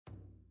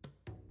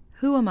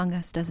Who among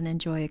us doesn't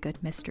enjoy a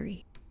good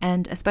mystery?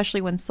 And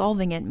especially when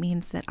solving it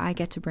means that I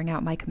get to bring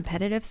out my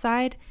competitive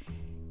side,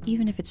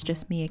 even if it's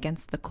just me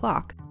against the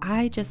clock.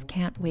 I just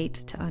can't wait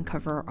to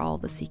uncover all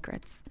the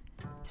secrets.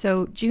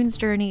 So June's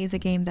Journey is a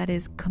game that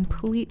is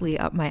completely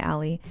up my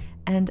alley,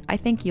 and I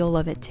think you'll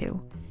love it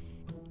too.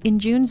 In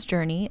June's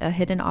Journey, a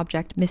hidden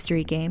object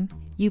mystery game,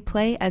 you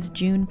play as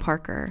June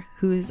Parker,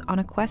 who's on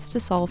a quest to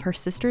solve her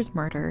sister's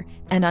murder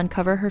and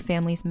uncover her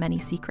family's many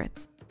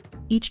secrets.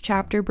 Each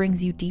chapter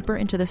brings you deeper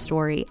into the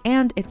story,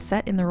 and it's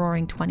set in the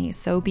Roaring '20s,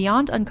 so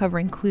beyond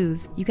uncovering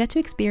clues, you get to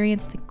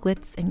experience the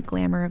glitz and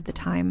glamour of the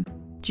time.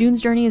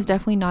 June's Journey is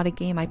definitely not a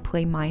game I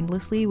play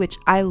mindlessly, which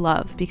I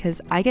love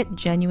because I get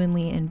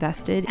genuinely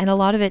invested, and a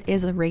lot of it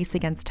is a race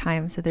against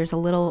time, so there's a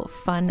little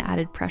fun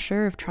added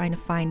pressure of trying to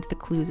find the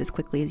clues as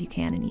quickly as you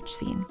can in each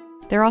scene.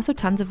 There are also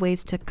tons of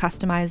ways to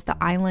customize the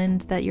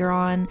island that you're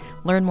on,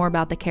 learn more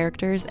about the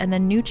characters, and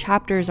then new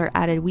chapters are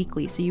added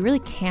weekly, so you really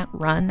can't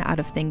run out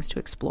of things to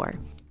explore.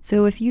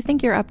 So if you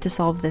think you're up to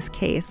solve this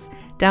case,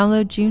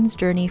 download June's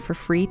Journey for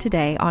free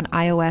today on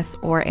iOS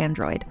or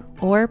Android,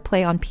 or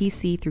play on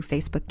PC through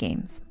Facebook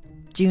Games.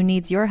 June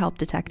needs your help,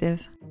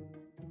 detective.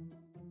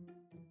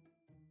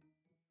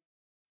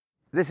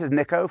 This is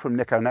Nico from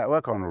Nico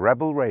Network on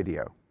Rebel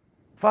Radio.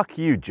 Fuck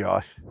you,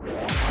 Josh.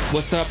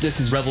 What's up? This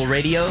is Rebel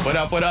Radio. What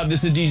up, what up?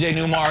 This is DJ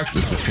Newmark.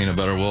 This is Peanut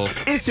Butter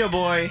Wolf. It's your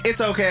boy.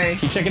 It's okay.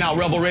 Keep checking out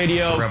Rebel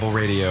Radio. Rebel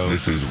Radio.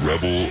 This is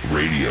Rebel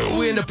Radio.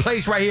 We're in the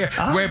place right here.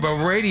 Rebel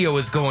Radio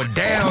is going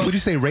down. Would you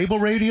say Rebel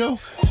Radio?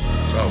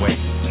 Oh, wait.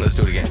 Let's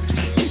do it again.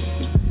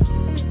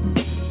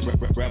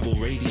 Rebel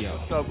Radio.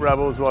 What's up,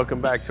 Rebels?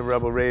 Welcome back to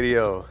Rebel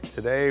Radio.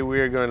 Today,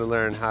 we are going to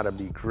learn how to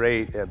be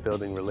great at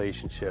building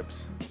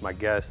relationships. My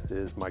guest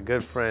is my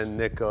good friend,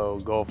 Nico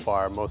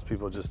Golfar. Most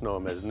people just know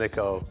him as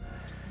Nico.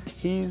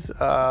 He's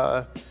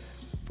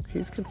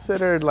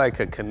considered like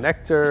a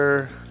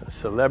connector, a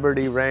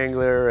celebrity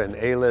wrangler, an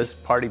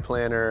A-list party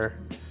planner.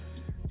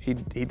 He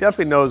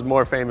definitely knows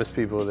more famous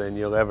people than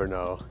you'll ever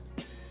know.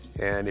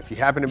 And if you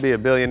happen to be a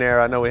billionaire,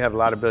 I know we have a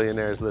lot of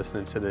billionaires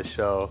listening to this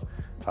show.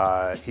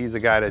 He's a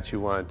guy that you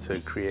want to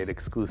create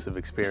exclusive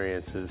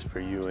experiences for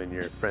you and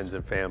your friends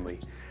and family.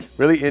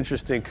 Really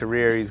interesting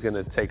career. He's going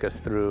to take us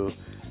through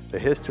the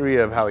history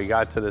of how he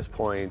got to this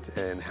point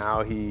and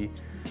how he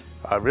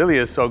really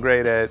is so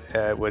great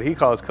at what he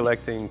calls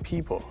collecting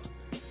people.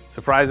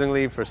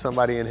 Surprisingly, for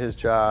somebody in his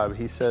job,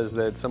 he says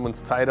that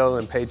someone's title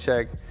and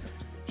paycheck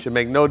should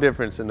make no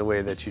difference in the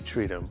way that you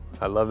treat them.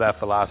 I love that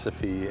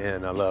philosophy,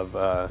 and I love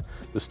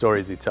the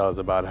stories he tells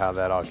about how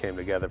that all came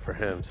together for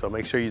him. So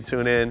make sure you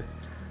tune in,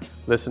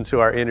 listen to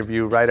our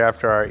interview right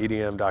after our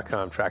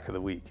EDM.com track of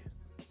the week.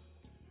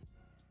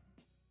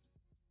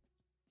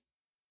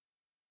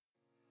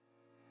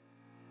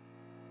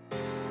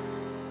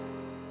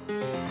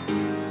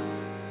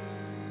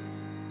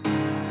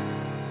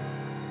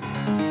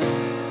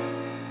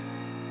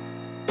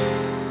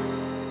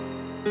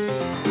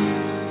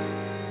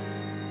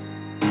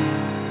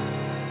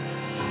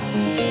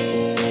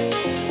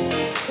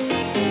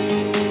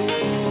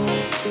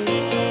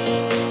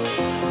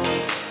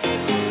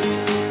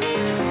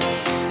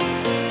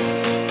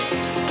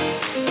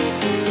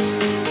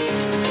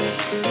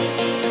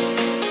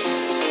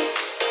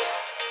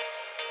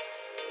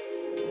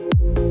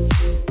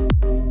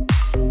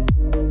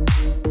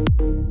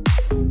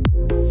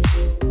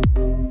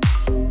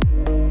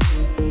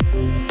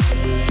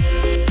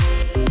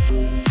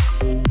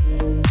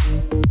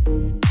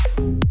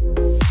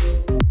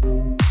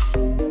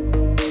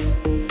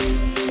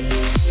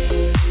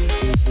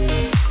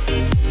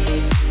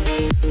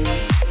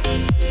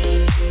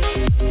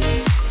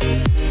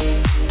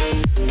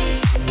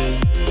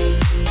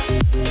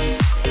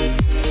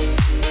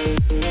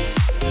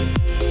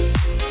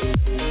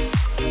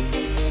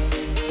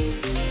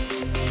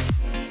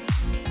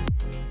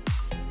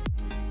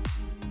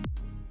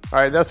 All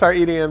right, that's our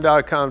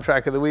EDM.com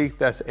track of the week.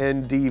 That's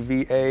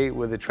NDVA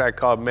with a track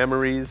called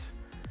Memories.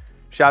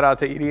 Shout out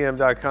to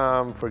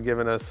EDM.com for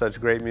giving us such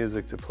great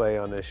music to play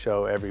on this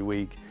show every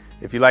week.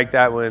 If you like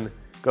that one,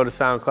 go to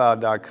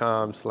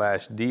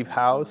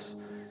SoundCloud.com/DeepHouse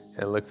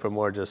and look for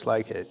more just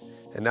like it.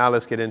 And now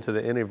let's get into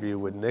the interview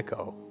with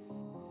Nico.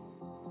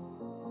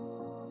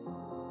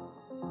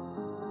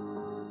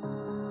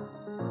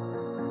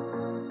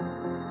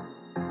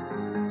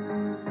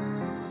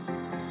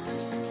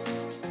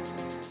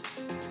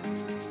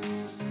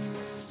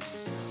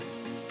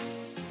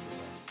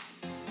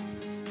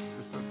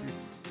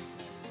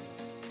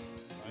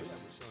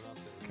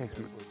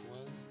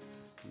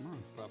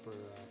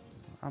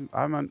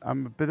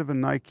 I'm a bit of a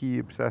Nike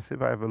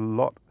obsessive. I have a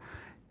lot.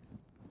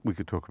 We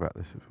could talk about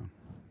this if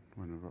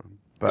we're wrong.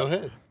 Go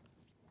ahead.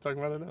 Talk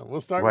about it now.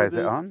 We'll start with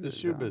the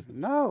shoe business.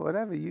 No,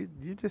 whatever. You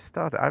just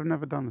started. I've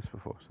never done this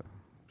before, so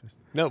just.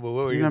 No, but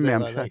what were you saying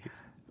about Nikes?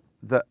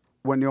 That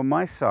when you're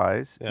my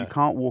size, Yeah. you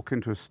can't walk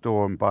into a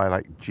store and buy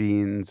like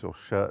jeans or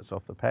shirts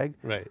off the peg.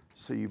 Right.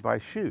 So you buy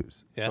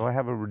shoes. Yeah. So I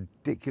have a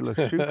ridiculous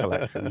shoe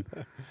collection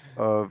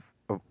of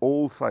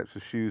all types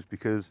of shoes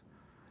because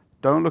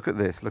don't look at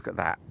this, look at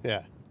that.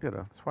 Yeah. You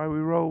know, that's why we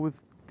roll with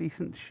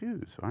decent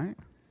shoes, right?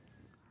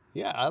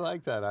 Yeah, I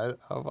like that. I've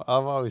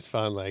always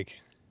found like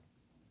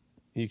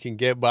you can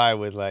get by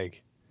with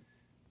like,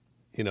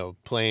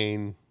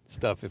 plain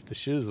stuff if the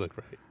shoes look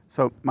right.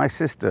 So my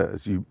sister,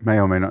 as you may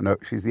or may not know,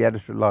 she's the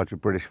editor-at-large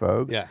of British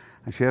Vogue. Yeah.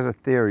 And she has a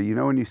theory. You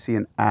know when you see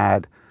an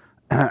ad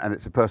and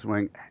it's a person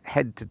wearing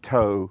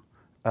head-to-toe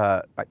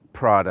like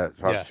Prada,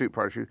 suit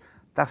Prada shoes,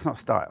 that's not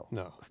style.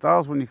 No.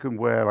 Style's when you can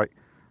wear like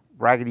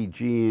raggedy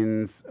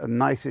jeans, a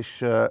nicest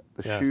shirt,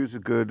 the shoes are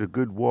good, a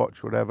good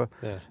watch, whatever.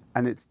 Yeah.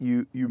 And it's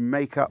you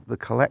make up the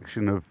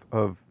collection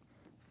of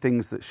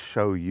things that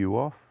show you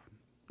off.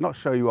 Not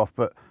show you off,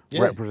 but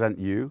represent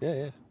you. Yeah,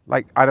 yeah.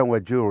 Like, I don't wear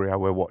jewelry, I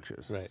wear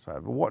watches. Right. So I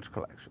have a watch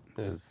collection.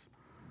 Yeah.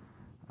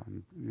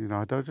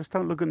 I just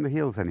don't look in the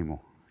heels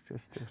anymore.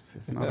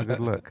 It's not a good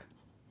look.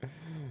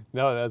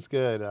 No, that's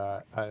good.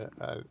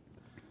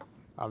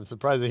 I'm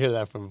surprised to hear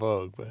that from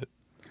Vogue, but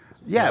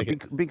Yeah,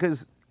 like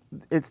because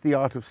it's the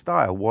art of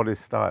style. What is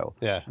style?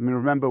 Yeah. I mean,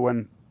 remember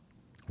when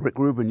Rick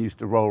Rubin used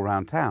to roll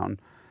around town?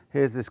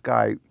 Here's this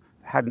guy,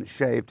 hadn't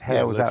shaved,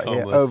 hair was looks out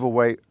here, homeless.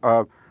 overweight,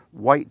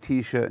 white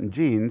T-shirt and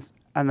jeans,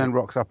 and then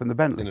rocks up in the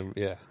Bentley.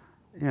 yeah.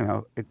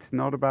 It's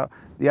not about...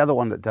 The other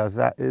one that does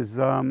that is...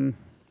 I'm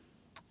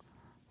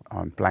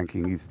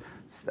blanking. He's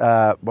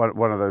another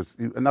one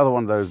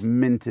of those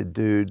minted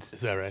dudes.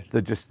 Is that right?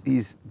 That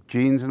he's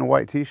jeans and a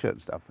white T-shirt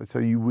and stuff. So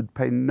you would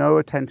pay no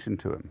attention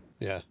to him.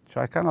 Yeah. So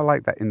I kind of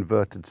like that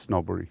inverted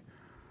snobbery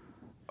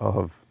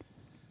of...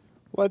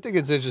 Well, I think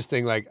it's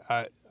interesting. Like,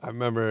 I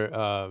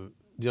remember,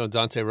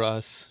 Dante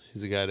Ross,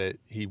 he's a guy that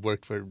he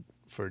worked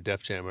for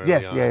Def Jam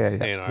early on.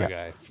 A&R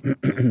guy.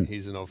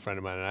 He's an old friend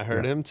of mine. And I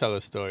heard him tell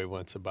a story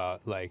once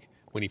about, like,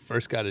 when he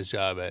first got his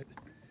job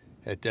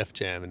at Def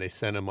Jam and they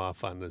sent him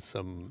off on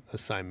some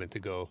assignment to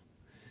go.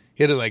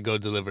 He had to, like, go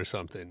deliver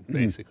something,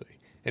 basically.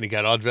 And he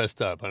got all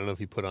dressed up. I don't know if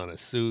he put on a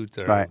suit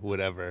or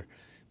whatever.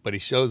 But he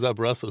shows up,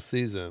 Russell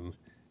sees him.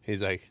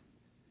 He's like,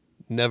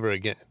 never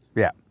again.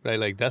 Yeah. Right?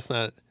 Like, that's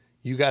not...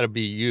 You got to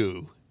be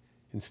you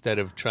instead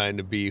of trying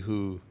to be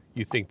who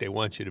you think they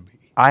want you to be.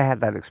 I had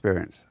that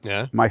experience.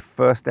 Yeah? My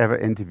first ever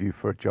interview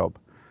for a job.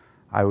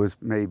 I was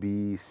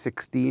maybe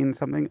 16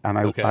 something, and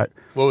Okay.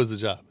 What was the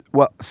job?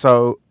 Well,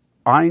 so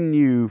I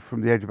knew from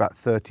the age of about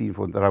 13,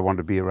 14 that I wanted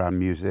to be around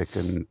music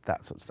and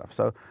that sort of stuff.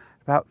 So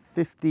about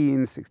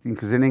 15, 16,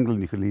 because in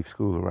England you could leave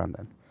school around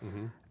then.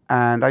 Mm-hmm.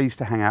 And I used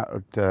to hang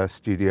out at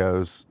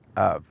studios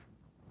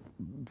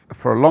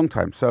for a long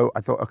time. So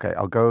I thought, okay,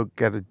 I'll go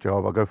get a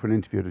job. I'll go for an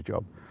interview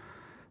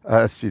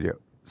at a studio.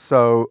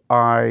 So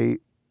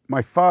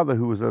my father,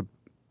 who was a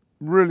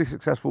really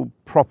successful,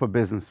 proper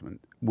businessman,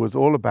 was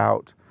all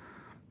about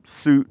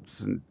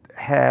suits and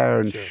hair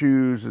and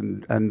shoes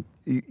and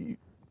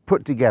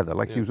put together.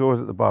 Like he was always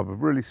at the barber,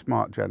 really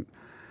smart gent.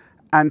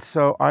 And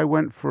so I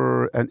went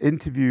for an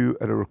interview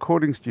at a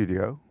recording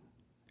studio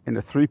in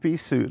a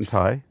 3-piece suit and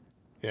tie.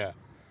 Yeah.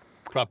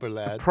 Proper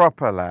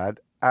lad.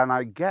 And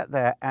I get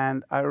there,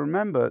 and I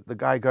remember the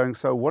guy going,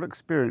 so what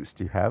experience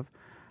do you have?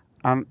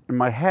 And in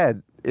my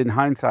head, in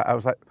hindsight, I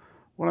was like,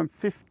 well, I'm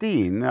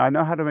 15. I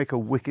know how to make a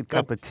wicked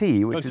cup of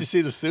tea, which Don't you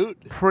see the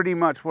suit? pretty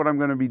much what I'm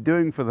going to be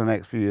doing for the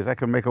next few years. I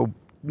can make a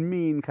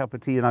mean cup of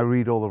tea, and I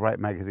read all the right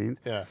magazines.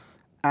 Yeah.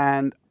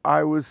 And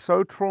I was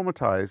so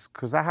traumatized,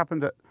 because that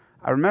happened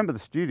I remember the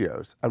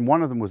studios, and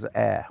one of them was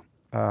Air.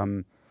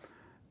 And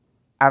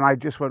I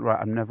just went, right,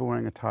 I'm never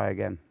wearing a tie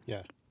again.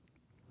 Yeah.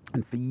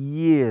 And for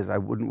years, I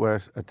wouldn't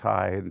wear a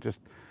tie, and just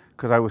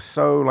because I was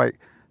so, like,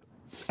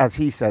 as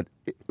he said,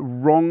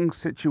 wrong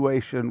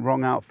situation,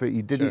 wrong outfit.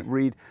 You didn't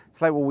read.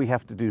 It's like what we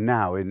have to do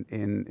now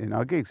in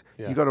our gigs.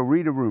 Yeah. You got to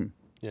read a room.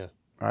 Yeah.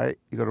 Right.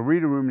 You got to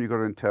read a room. And you got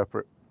to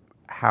interpret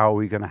how are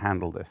we going to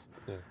handle this.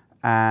 Yeah.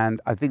 And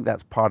I think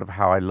that's part of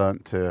how I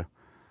learned to,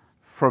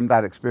 from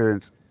that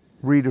experience,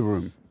 read a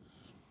room.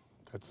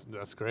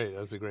 That's great.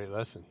 That's a great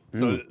lesson.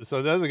 So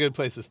that's a good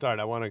place to start.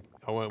 what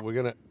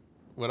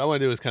I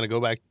want to do is kind of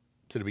go back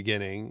to the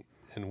beginning,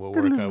 and we'll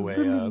work our way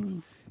up.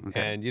 Okay.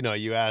 And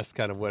you asked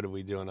kind of what are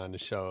we doing on the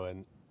show,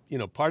 and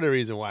part of the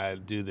reason why I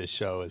do this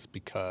show is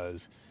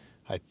because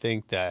I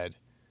think that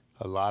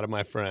a lot of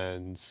my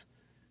friends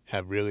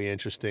have really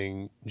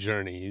interesting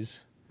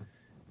journeys,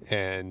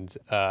 and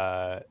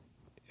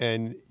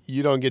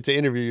you don't get to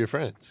interview your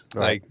friends.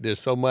 Right. Like,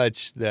 there's so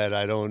much that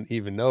I don't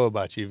even know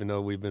about you, even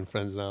though we've been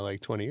friends now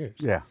like 20 years.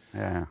 Yeah.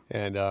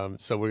 And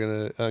so we're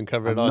gonna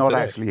uncover it all not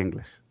today. actually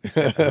English.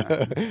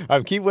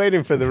 I keep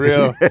waiting for the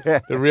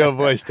real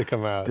voice to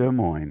come out. Des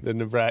Moines. The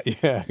Nebraska.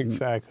 Yeah,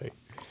 exactly.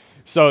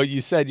 So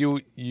you said you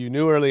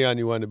knew early on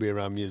you wanted to be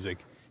around music.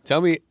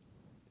 Tell me,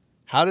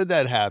 how did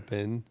that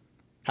happen?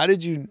 How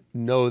did you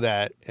know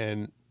that?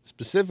 And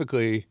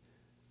specifically,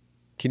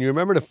 can you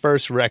remember the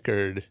first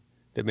record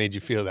that made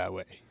you feel that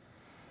way?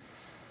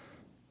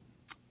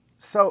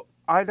 So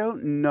I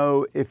don't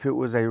know if it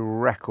was a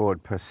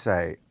record per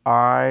se.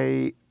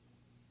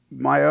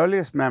 My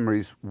earliest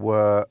memories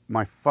were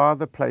my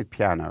father played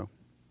piano,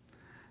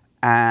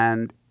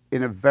 and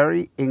in a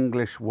very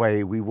English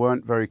way, we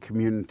weren't very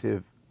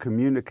communicative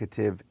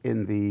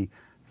in the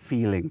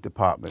feeling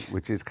department,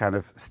 which is kind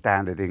of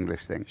standard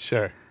English thing.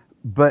 Sure.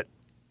 But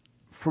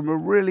from a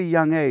really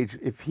young age,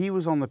 if he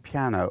was on the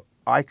piano,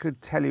 I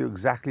could tell you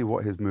exactly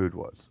what his mood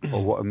was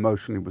or what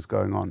emotionally was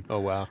going on. Oh,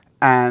 wow.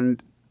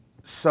 And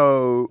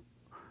so,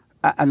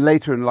 and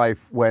later in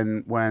life,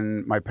 when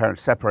my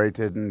parents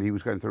separated and he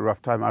was going through a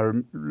rough time, I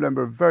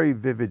remember a very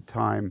vivid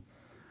time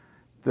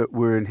that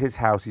we're in his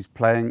house. He's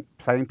playing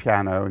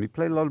piano, and he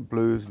played a lot of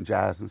blues and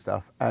jazz and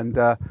stuff. And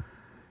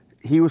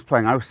he was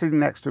playing. I was sitting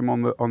next to him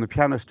on the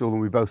piano stool,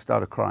 and we both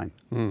started crying.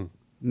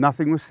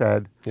 Nothing was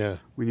said. Yeah.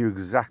 We knew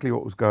exactly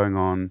what was going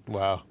on.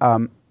 Wow.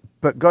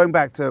 But going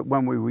back to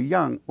when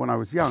I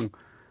was young,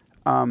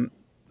 I'm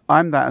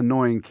that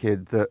annoying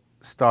kid that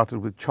started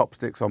with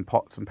chopsticks on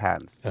pots and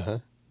pans.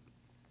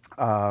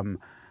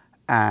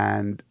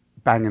 And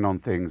banging on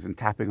things and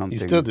tapping on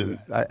things. You still do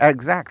that?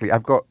 Exactly.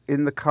 I've got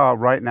in the car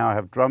right now, I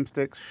have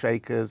drumsticks,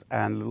 shakers,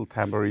 and little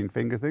tambourine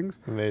finger things.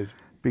 Amazing.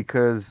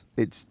 Because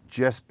it's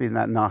just been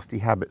that nasty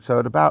habit. So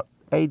at about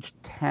age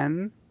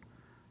 10,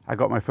 I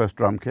got my first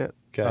drum kit.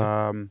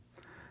 Okay.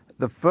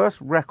 The first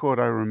record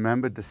I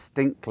remember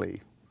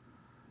distinctly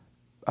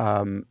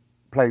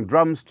playing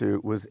drums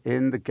to was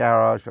in the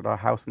garage at our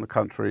house in the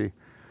country.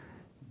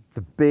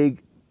 The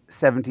big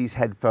 70s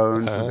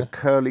headphones with the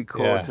curly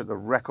cords at the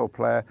record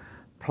player,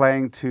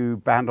 playing to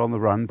Band on the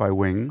Run by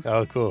Wings.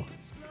 Oh, cool.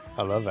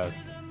 I love that.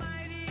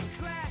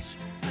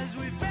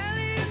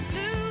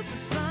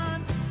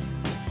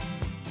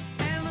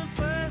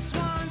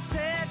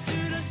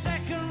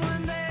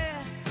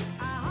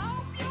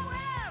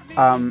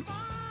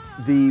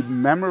 The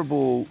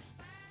memorable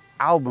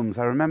albums,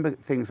 I remember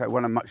things like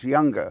when I'm much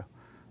younger,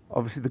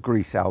 obviously the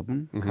Grease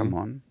album, come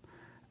on.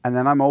 And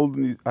then I'm older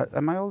than you.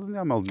 Am I older than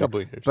you? I'm older than you.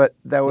 Couple of years. But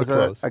there was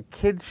We're close. a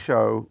kids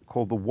show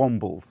called The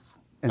Wombles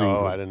in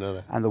England. I didn't know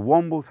that. And The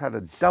Wombles had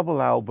a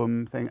double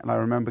album thing, and I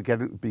remember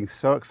being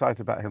so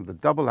excited about him, the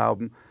double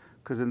album,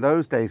 because in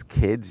those days,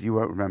 kids, you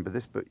won't remember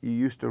this, but you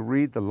used to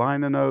read the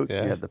liner notes, you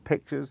had the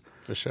pictures.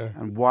 For sure.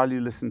 And while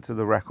you listened to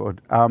the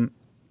record,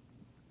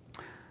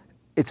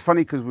 it's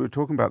funny because we were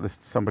talking about this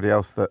to somebody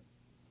else, that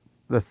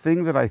the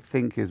thing that I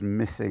think is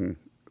missing,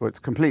 well, it's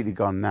completely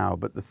gone now,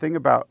 but the thing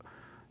about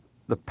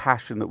the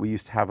passion that we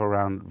used to have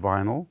around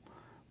vinyl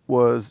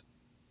was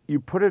you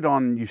put it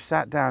on, you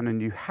sat down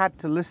and you had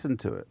to listen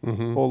to it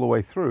all the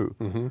way through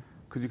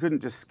because you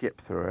couldn't just skip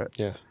through it.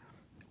 Yeah.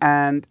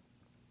 And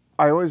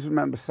I always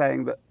remember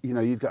saying that,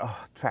 you'd go,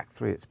 oh, track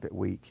 3, it's a bit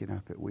weak,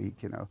 a bit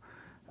weak.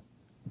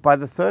 By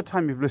the third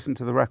time you've listened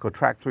to the record,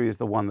 track 3 is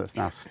the one that's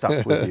now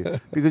stuck with you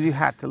because you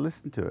had to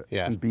listen to it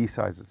and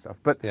B-sides and stuff.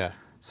 But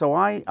so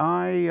I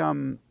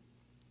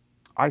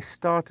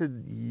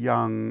started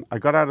young. I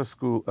got out of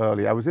school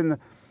early. I was in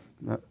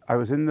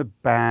the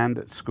band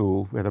at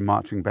school. We had a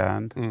marching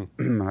band,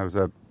 and I was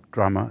a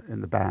drummer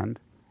in the band.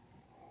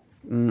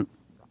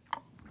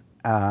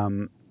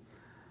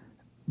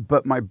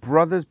 But my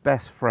brother's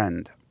best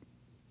friend,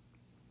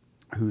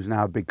 who's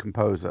now a big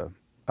composer,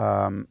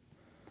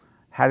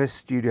 had a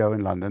studio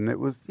in London. It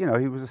was, he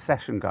was a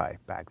session guy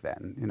back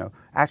then.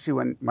 Actually,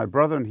 when my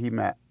brother and he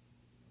met,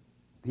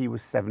 he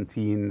was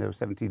 17. They were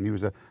 17. He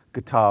was a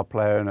guitar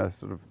player in a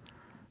sort of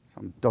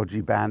some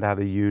dodgy band out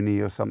of uni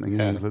or something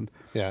in England.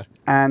 Yeah.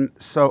 And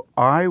so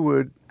I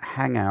would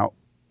hang out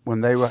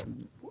when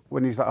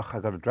he's like, oh, I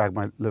got to drag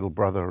my little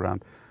brother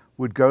around.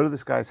 We'd go to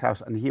this guy's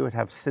house and he would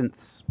have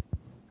synths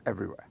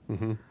everywhere.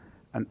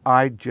 And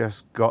I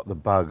just got the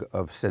bug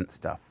of synth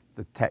stuff,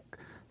 the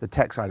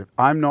tech side of it.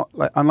 I'm not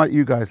like, unlike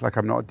you guys, like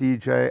I'm not a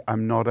DJ.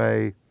 I'm not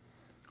a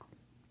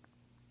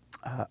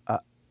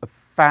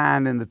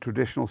fan in the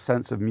traditional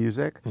sense of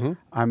music.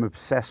 I'm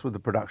obsessed with the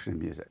production of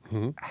music,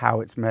 how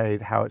it's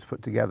made, how it's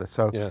put together.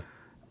 So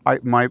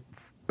my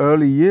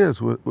early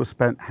years were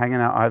spent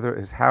hanging out either at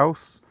his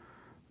house,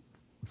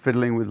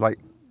 fiddling with like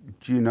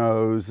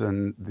Junos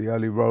and the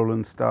early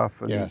Roland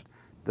stuff and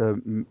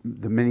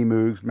the mini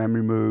Moogs,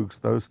 memory Moogs,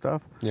 those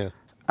stuff.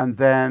 And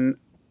then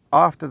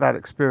after that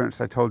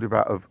experience I told you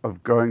about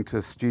of going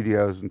to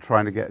studios and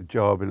trying to get a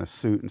job in a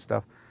suit and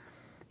stuff,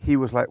 he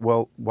was like,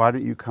 well, why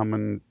don't you come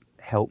and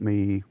help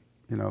me,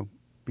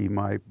 be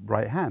my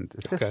right hand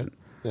assistant.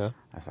 I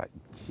was like,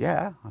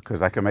 yeah,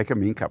 because I can make a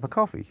mean cup of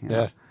coffee.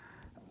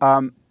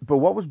 But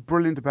what was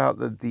brilliant about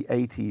the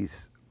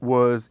 80s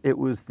was it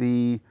was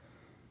the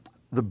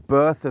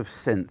birth of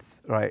synth,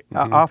 right?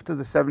 After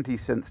the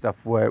 70s synth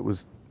stuff where it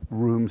was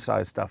room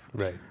size stuff.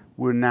 Right.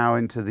 We're now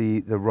into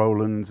the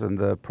Rolands and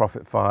the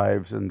Prophet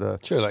 5s and the...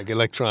 Sure, like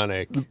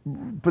electronic.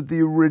 But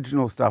the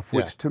original stuff,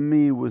 which to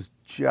me was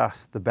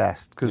just the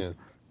best. Because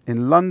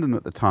in London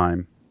at the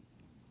time,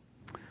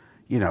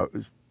 we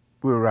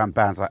were around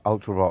bands like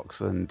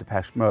Ultravox and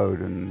Depeche Mode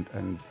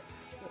and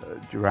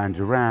Duran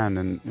Duran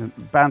and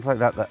bands like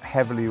that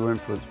heavily were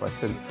influenced by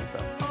synth and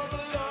stuff.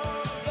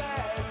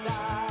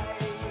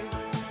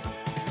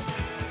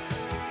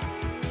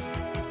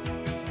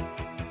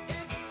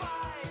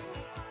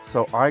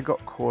 So I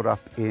got caught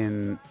up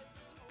in...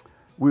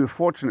 We were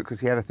fortunate because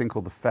he had a thing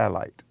called the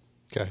Fairlight.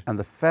 Okay. And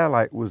the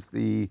Fairlight was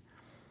the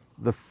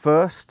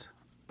first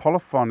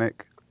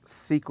polyphonic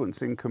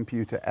sequencing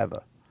computer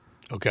ever.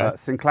 Okay.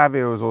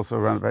 Synclavier was also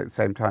around about the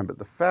same time, but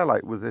the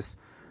Fairlight was this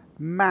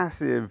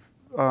massive,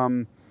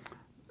 the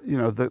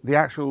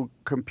actual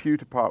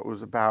computer part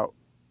was about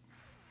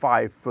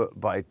 5 foot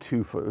by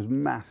 2 foot. It was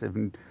massive,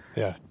 and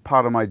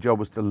part of my job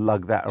was to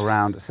lug that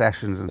around at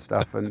sessions and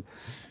stuff. And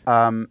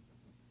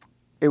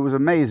it was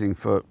amazing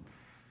for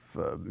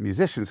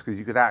musicians because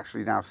you could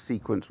actually now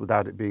sequence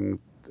without it being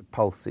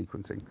pulse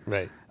sequencing.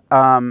 Right.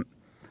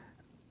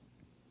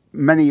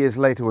 Many years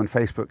later, when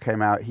Facebook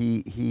came out,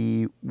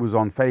 he was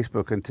on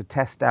Facebook, and to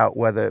test out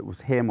whether it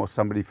was him or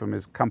somebody from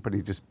his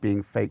company just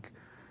being fake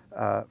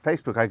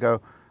Facebook, I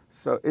go,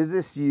 so is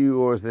this you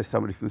or is this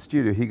somebody from the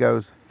studio? He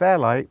goes,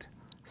 Fairlight,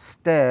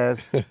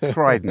 Stairs,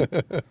 Trident.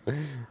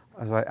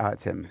 I was like,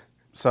 it's him.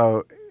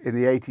 So in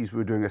the 80s, we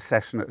were doing a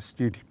session at a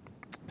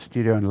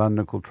studio in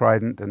London called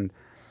Trident, and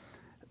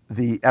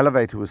the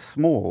elevator was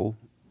small,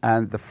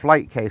 and the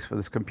flight case for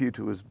this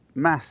computer was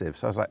massive.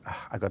 So I was like,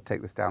 I got to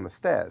take this down the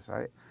stairs,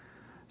 right?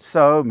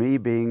 So me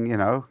being,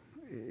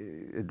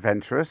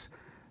 adventurous,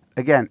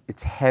 again,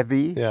 it's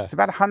heavy. Yeah. It's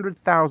about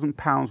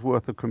 £100,000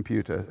 worth of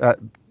computer,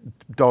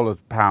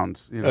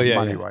 pounds,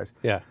 money-wise.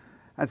 Yeah.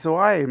 And so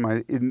I, in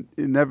my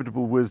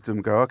inevitable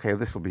wisdom, go, okay,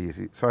 this will be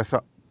easy. So I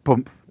start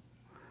bump,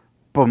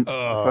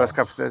 first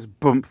couple of stairs,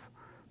 bump,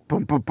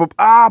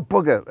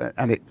 bugger,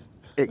 and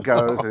it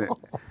goes and it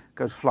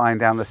goes flying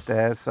down the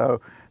stairs. So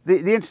the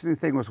interesting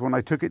thing was when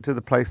I took it to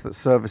the place that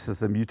services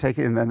them, you take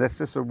it in, and there's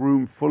just a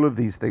room full of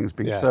these things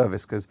being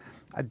serviced, because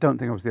I don't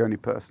think I was the only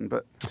person,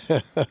 but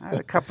I had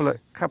a couple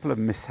of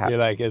mishaps. You're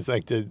like, it's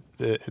like the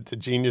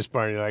Genius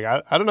Bar. You're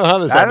like, I don't know how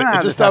this happened.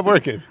 It just stopped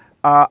working.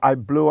 I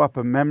blew up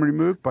a memory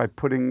moog by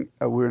putting,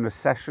 we were in a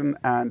session,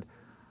 and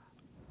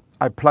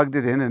I plugged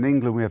it in. In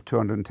England, we have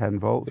 210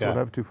 volts,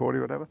 whatever, 240,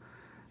 whatever.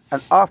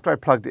 And after I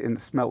plugged it in,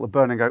 smelt the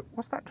burning, go,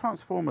 what's that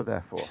transformer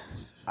there for?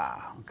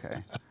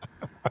 Okay.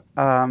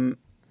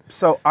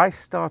 So I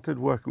started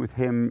working with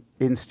him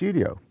in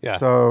studio. Yeah.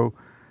 So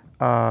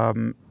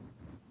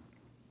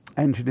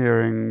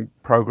engineering,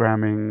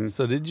 programming.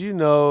 So did you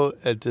know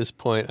at this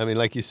point, I mean,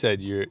 like you said,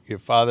 your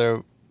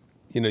father,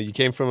 you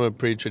came from a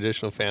pretty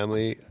traditional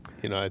family.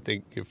 I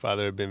think your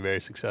father had been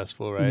very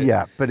successful, right?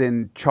 Yeah, but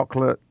in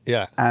chocolate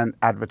and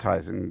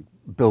advertising,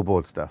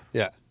 billboard stuff.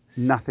 Yeah.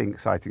 Nothing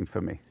exciting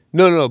for me.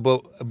 No,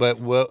 but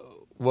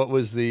what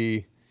was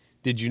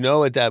did you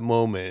know at that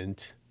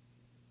moment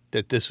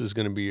that this was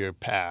going to be your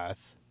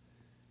path?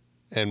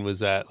 And was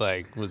that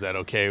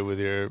okay with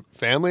your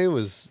family?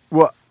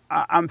 Well,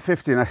 I'm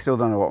 50 and I still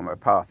don't know what my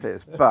path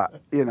is,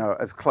 but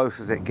as close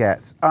as it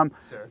gets.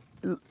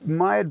 Sure.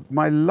 My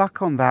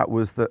luck on that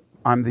was that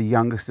I'm the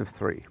youngest of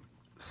 3,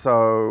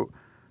 so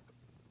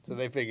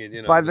they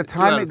figured, by the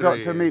time it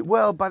got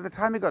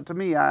to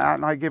me,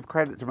 and I give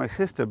credit to my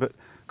sister, but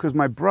because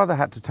my brother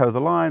had to toe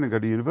the line and go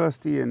to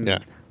university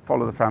and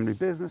follow the family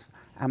business,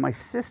 and my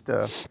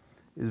sister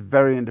is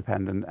very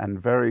independent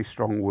and very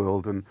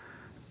strong-willed and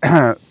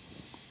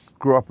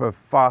grew up a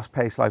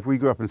fast-paced life. We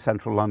grew up in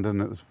central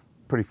London. It was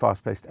pretty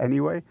fast-paced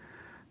anyway,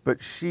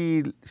 but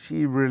she's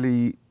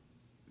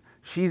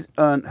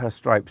earned her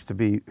stripes to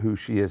be who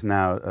she is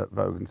now at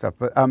Vogue and stuff.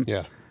 But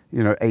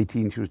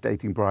 18, she was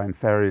dating Brian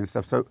Ferry and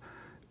stuff. So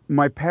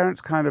my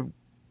parents kind of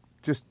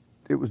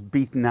it was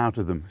beaten out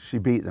of them. She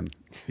beat them.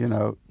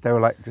 They were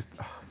like,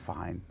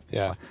 fine.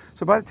 Yeah.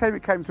 So by the time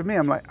it came to me,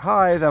 I'm like,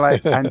 hi. They're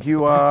like, and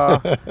you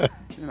are,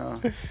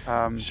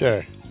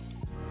 Sure.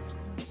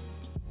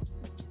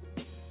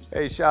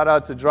 Hey, shout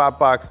out to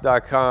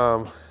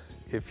Dropbox.com.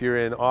 If you're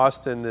in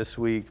Austin this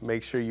week,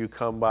 make sure you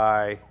come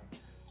by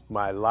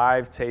my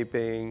live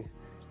taping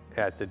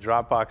at the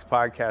Dropbox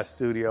Podcast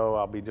Studio.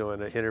 I'll be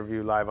doing an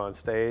interview live on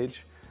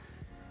stage,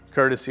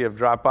 courtesy of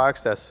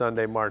Dropbox. That's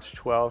Sunday, March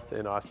 12th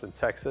in Austin,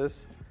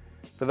 Texas.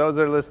 For those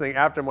that are listening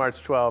after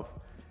March 12th,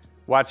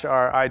 watch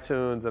our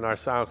iTunes and our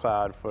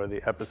SoundCloud for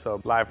the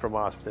episode Live from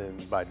Austin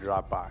by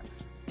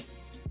Dropbox.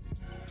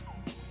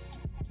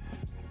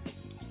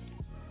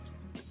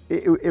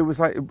 It was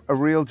like a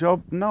real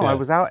job. No, I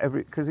was out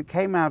because it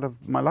came out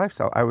of my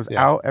lifestyle. I was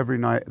out every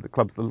night at the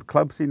clubs. The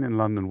club scene in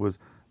London was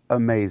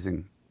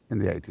amazing in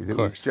the 80s. It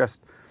was just,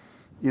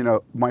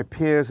 my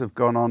peers have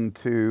gone on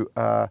to,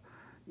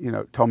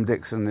 Tom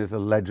Dixon is a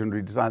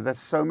legendary designer. There's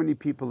so many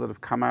people that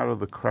have come out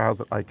of the crowd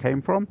that I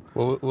came from.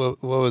 What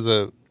was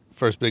a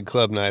first big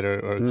club night or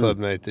a club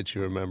night that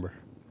you remember?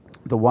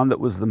 The one that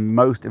was the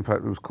most, in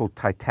fact, it was called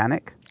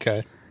Titanic.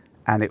 Okay.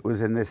 And it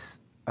was in this...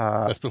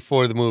 that's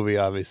before the movie,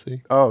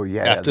 obviously. Oh,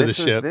 yeah. After the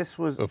ship. This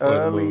was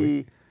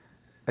early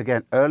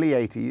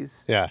 80s.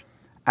 Yeah.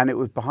 And it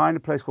was behind a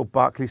place called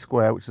Berkeley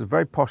Square, which is a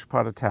very posh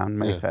part of town,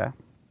 Mayfair.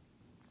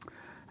 Yeah.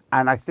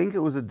 And I think it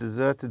was a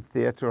deserted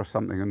theatre or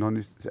something.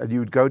 And you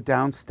would go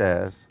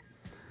downstairs,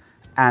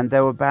 and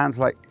there were bands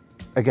like,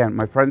 again,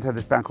 my friends had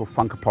this band called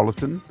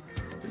Funkapolitan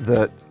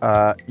that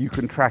you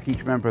can track.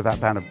 Each member of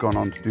that band have gone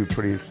on to do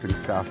pretty interesting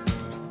stuff.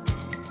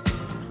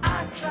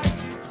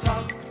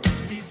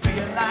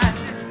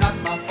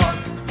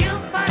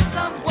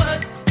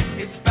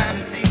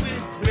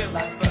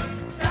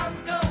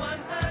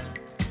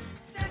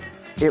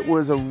 It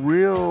was a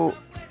real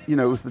it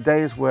was the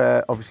days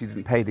where obviously you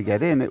didn't pay to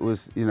get in. It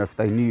was, if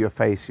they knew your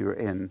face, you were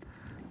in.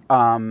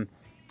 And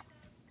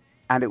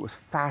it was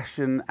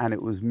fashion, and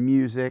it was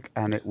music,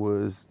 and it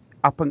was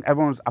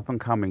everyone was up and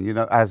coming,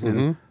 as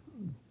in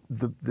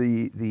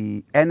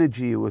the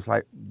energy was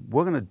like,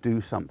 we're going to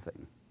do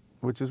something,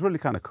 which is really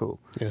kind of cool.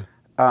 Yeah.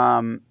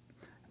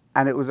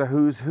 And it was a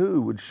who's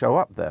who would show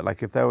up there.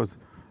 Like if there was,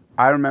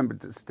 I remember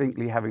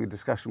distinctly having a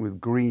discussion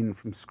with Green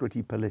from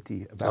Scritti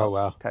Politti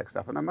about tech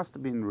stuff, and I must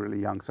have been really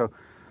young. So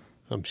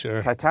I'm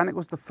sure. Titanic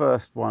was the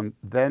first one.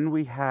 Then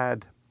we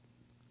had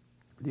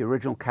the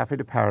original Café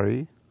de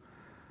Paris,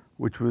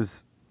 which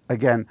was,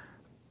 again,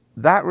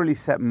 that really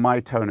set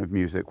my tone of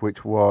music,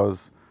 which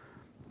was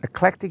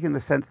eclectic in the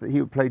sense that he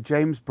would play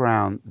James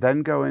Brown,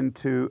 then go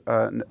into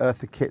an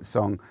Eartha Kitt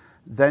song,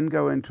 then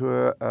go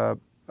into a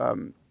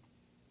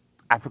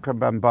Africa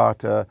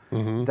Bambaataa,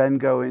 then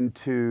go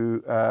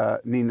into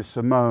Nina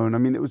Simone. I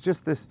mean, it was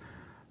just this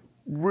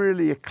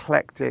really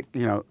eclectic,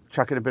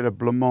 chuck in a bit of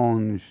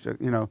blancmange,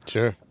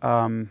 Sure.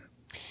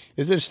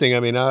 It's interesting.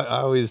 I mean, I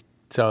always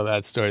tell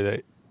that story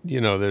that,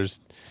 there's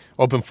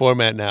open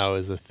format now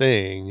is a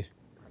thing.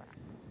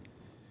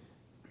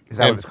 Is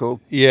that what it's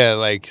called?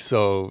 Yeah,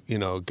 so,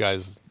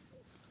 guys,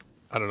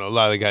 I don't know, a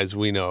lot of the guys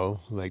we know,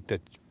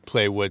 that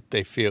play what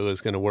they feel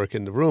is going to work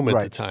in the room at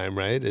the time,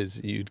 right?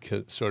 Is you'd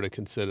sort of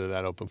consider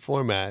that open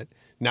format.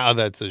 Now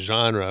that's a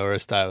genre or a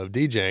style of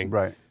DJing.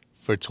 Right.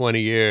 For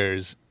 20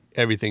 years,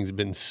 everything's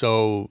been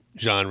so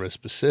genre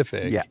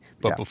specific. Yeah.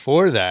 But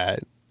before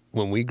that,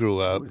 when we grew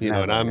up, it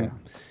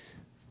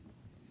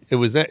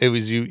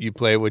was you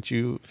play what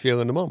you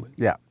feel in the moment.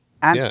 Yeah.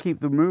 And to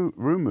keep the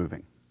room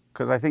moving.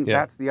 Because I think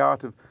that's the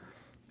art of,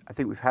 I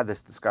think we've had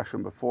this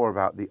discussion before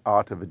about the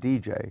art of a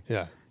DJ.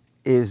 Yeah.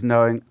 Is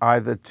knowing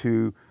either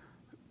to,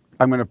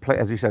 I'm going to play,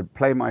 as you said,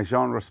 play my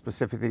genre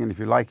specific thing, and if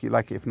you like, you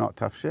like it. If not,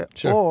 tough shit.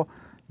 Sure. Or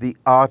the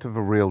art of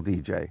a real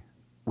DJ,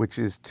 which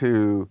is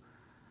to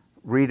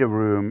read a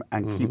room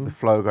and keep the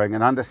flow going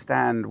and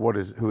understand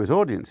who his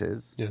audience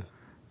is. Yeah.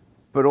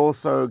 But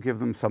also give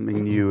them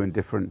something new and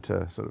different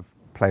to sort of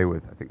play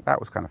with. I think that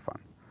was kind of fun.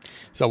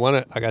 So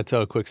I got to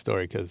tell a quick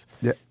story because,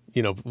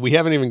 we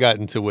haven't even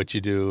gotten to what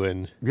you do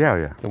and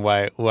and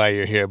why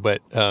you're here.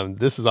 But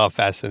this is all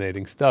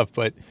fascinating stuff.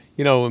 But,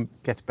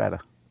 gets better.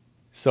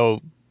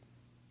 So,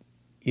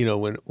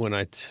 when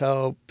I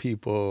tell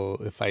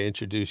people, if I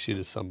introduce you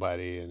to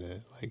somebody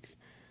and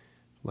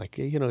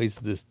he's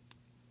this,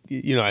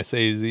 I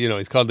say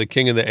he's called the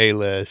king of the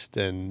A-list,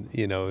 and,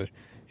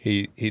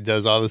 he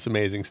does all this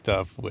amazing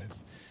stuff with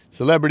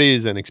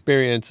celebrities and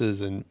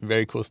experiences and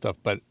very cool stuff.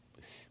 But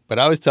I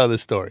always tell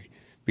this story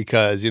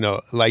because,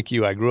 like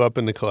you, I grew up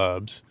in the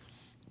clubs.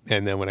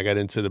 And then when I got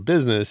into the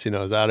business, I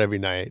was out every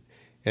night.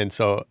 And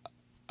so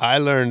I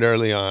learned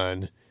early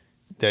on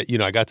that,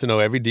 I got to know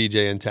every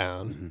DJ in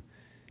town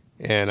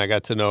and I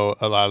got to know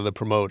a lot of the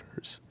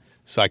promoters.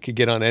 So I could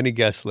get on any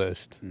guest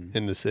list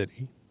in the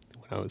city.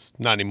 When I was,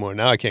 not anymore.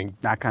 Now I can't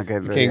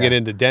get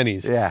into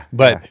Denny's. Yeah.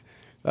 But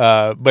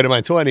in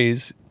my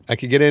 20s, I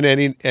could get in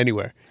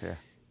anywhere. Yeah.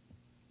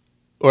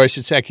 Or I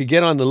should say I could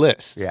get on the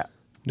list. Yeah.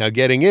 Now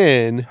getting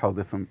in, whole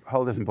different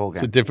ball game.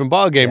 It's a different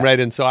ball game, right?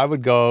 And so I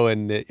would go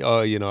and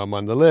I'm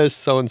on the list,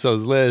 so and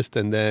so's list,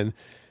 and then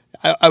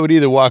I would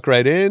either walk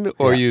right in,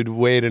 or you'd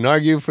wait and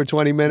argue for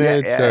 20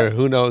 minutes, or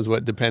who knows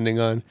what, depending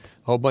on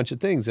a whole bunch of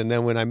things. And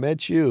then when I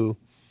met you,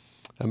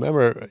 I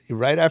remember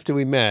right after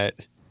we met,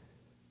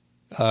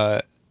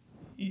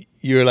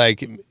 you were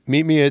like,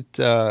 "Meet me at."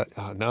 Now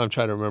I'm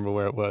trying to remember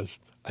where it was.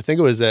 I think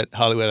it was at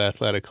Hollywood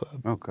Athletic Club.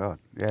 Oh God,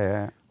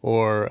 yeah.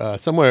 Or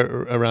somewhere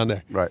around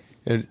there. Right.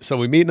 And so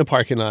we meet in the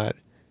parking lot,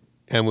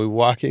 and we're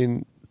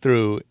walking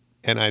through,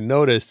 and I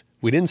noticed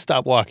we didn't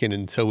stop walking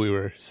until we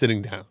were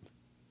sitting down.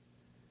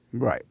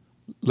 Right.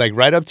 Like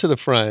right up to the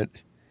front,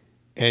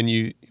 and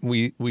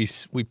we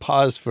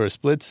paused for a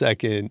split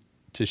second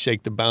to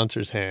shake the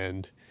bouncer's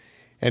hand,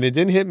 and it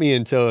didn't hit me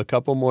until a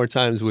couple more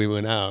times we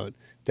went out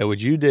that what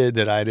you did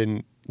that I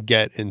didn't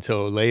get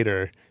until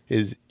later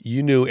is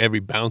you knew every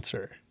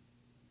bouncer,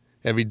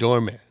 every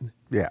doorman.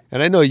 Yeah.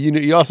 And I know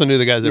you also knew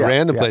the guys that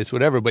ran the place,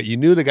 whatever, but you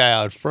knew the guy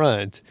out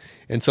front.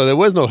 And so there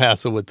was no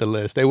hassle with the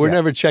list. They were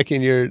never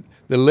checking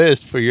the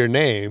list for your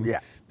name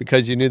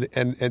because you knew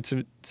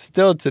and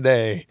still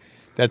today,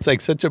 that's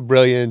like such a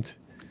brilliant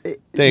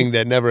thing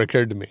that never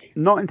occurred to me.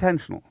 Not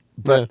intentional,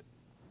 but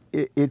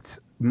it's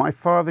my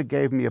father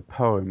gave me a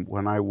poem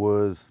when I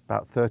was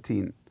about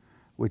 13,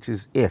 which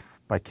is If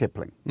by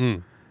Kipling.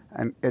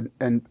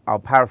 And I'll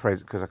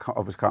paraphrase it because I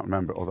obviously can't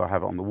remember it, although I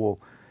have it on the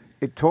wall.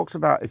 It talks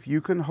about if you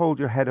can hold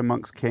your head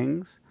amongst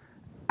kings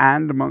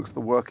and amongst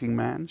the working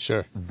man,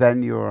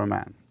 then you're a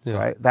man,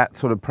 right? That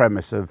sort of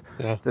premise of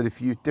that if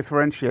you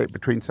differentiate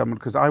between someone,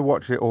 because I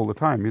watch it all the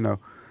time,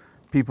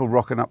 people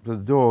rocking up to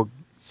the door,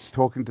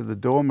 talking to the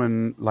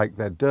doorman like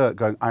they're dirt,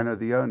 going, I know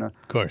the owner.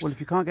 Of course. Well,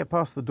 if you can't get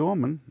past the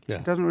doorman,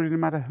 it doesn't really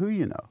matter who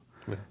you know.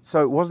 Yeah.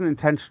 So it wasn't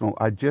intentional.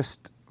 I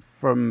just,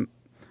 I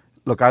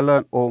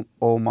learned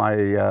all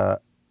my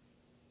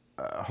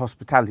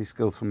hospitality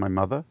skills from my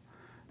mother.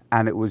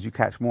 and it was you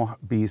catch more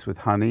bees with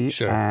honey.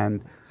 Sure.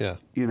 And Yeah.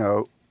 you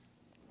know,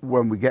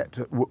 when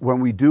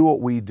we do what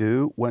we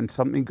do, when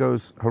something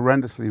goes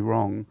horrendously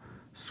wrong,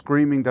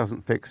 screaming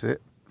doesn't fix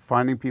it.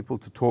 Finding people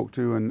to talk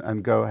to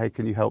and go, hey,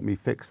 can you help me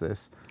fix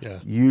this? Yeah.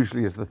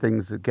 Usually is the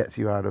things that gets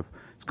you out of.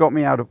 It's got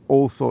me out of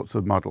all sorts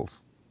of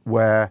muddles.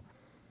 Where,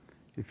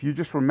 if you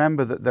just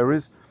remember that there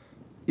is,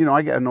 you know,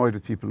 I get annoyed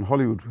with people in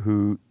Hollywood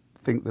who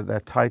think that their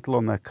title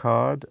on their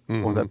card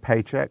or their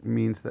paycheck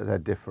means that they're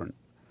different,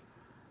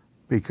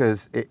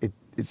 because it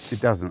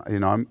doesn't. You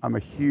know, I'm a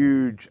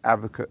huge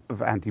advocate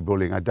of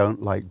anti-bullying. I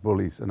don't like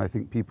bullies, and I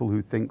think people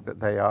who think that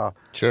they are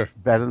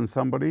better than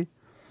somebody,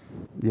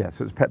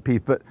 so it's pet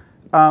peeve. But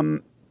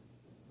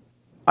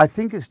I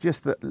think it's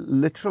just that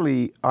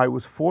literally I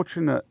was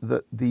fortunate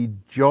that the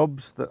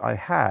jobs that I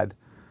had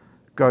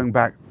going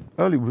back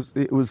early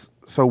was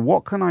so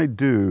what can I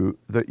do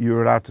that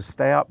you're allowed to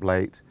stay up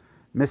late,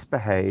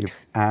 misbehave,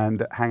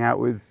 and hang out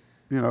with,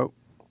 you know,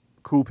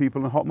 cool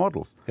people and hot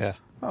models. Yeah.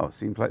 Oh, it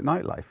seems like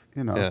nightlife,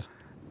 you know. Yeah.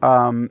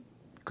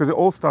 Because it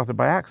all started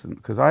by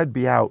accident, because I'd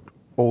be out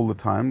all the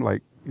time,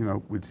 like, you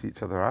know, we'd see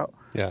each other out.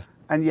 Yeah.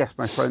 And yes,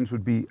 my friends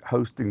would be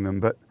hosting them,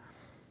 but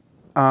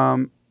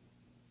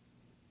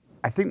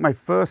I think my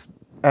first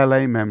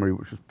LA memory,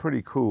 which was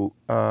pretty cool,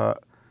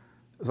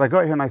 as I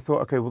got here and I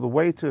thought, okay, well, the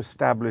way to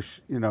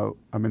establish, you know,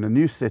 I'm in a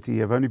new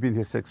city, I've only been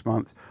here 6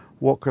 months,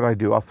 what could I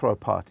do? I'll throw a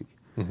party.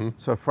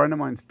 So a friend of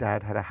mine's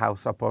dad had a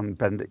house up on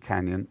Benedict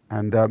Canyon,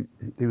 and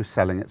he was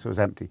selling it, so it was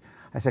empty.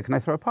 I said, can I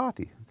throw a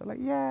party? They're like,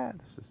 yeah,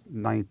 this is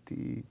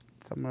 90,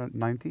 somewhere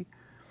 90.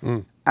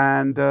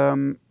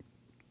 And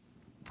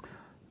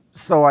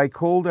so I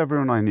called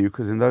everyone I knew,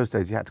 because in those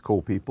days you had to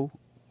call people,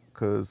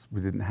 because we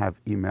didn't have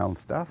email and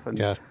stuff.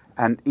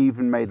 And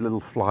even made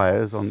little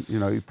flyers on, you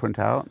know, you print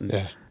out.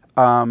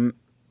 And,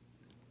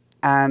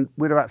 and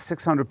we had about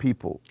 600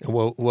 people. And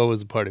what was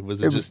the party?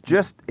 Was it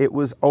it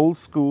was old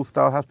school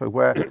style house party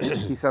where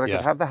he said I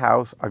could have the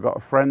house. I got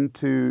a friend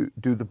to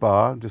do the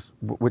bar,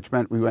 which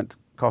meant we went to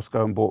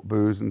Costco and bought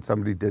booze, and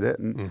somebody did it.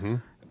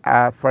 And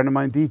a friend of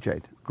mine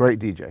DJ'd, great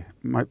DJ.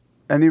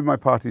 Any of my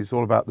parties is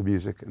all about the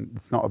music, and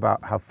it's not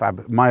about how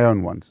fabulous, my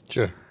own ones.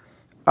 Sure.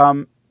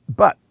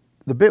 But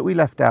the bit we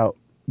left out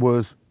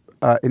was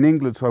in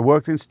England. So I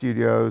worked in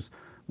studios,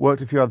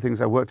 worked a few other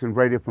things. I worked in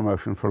radio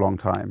promotion for a long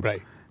time.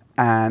 Right.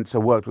 And so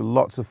worked with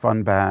lots of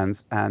fun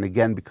bands. And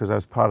again, because I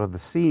was part of the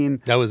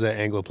scene. That was an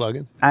Anglo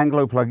plugin?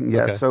 Anglo plugin,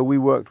 yeah. Okay. So we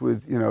worked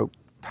with, you know,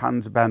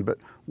 tons of bands. But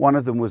one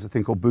of them was a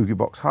thing called Boogie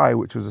Box High,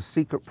 which was a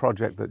secret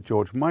project that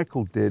George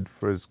Michael did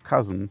for his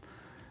cousin.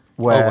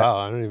 Where, oh, wow.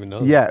 I don't even know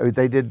that. Yeah,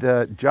 they did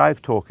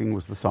Jive Talking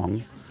was the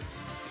song.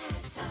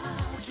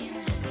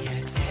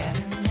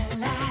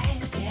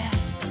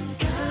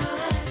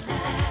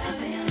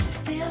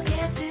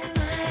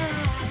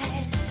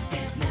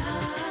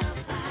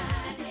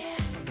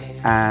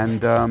 And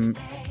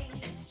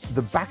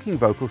the backing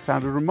vocal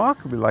sounded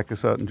remarkably like a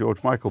certain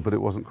George Michael, but it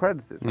wasn't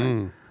credited.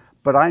 Right?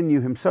 But I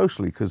knew him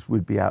socially because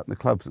we'd be out in the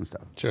clubs and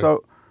stuff. Sure.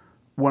 So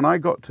when I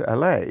got to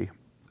LA,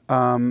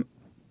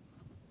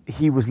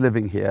 he was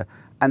living here,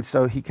 and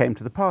so he came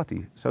to the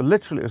party. So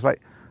literally it was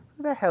like,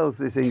 who the hell's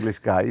this English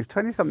guy? He's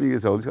 20-something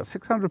years old. He's got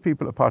 600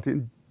 people at a party,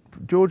 and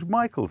George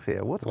Michael's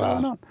here. What's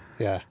going on?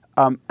 Yeah.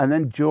 And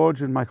then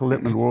George and Michael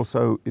Lippman were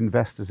also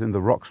investors in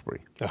the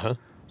Roxbury. Uh-huh.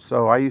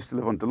 So I used to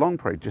live on DeLong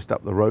Parade, just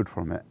up the road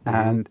from it.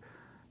 And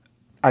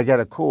I get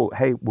a call,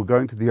 hey, we're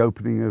going to the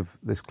opening of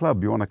this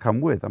club. You want to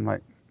come with? I'm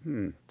like,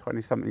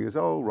 20-something years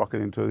old,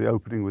 rocking into the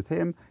opening with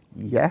him.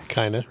 Yes.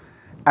 Kind of.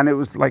 And it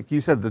was like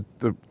you said,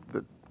 the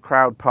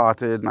crowd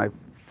parted, and I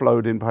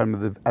flowed in behind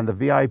him. And the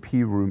VIP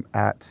room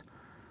at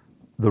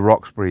the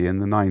Roxbury in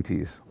the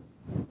 90s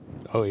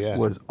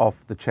was off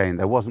the chain.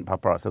 There wasn't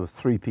paparazzi. There were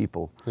 3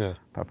 people. Yeah.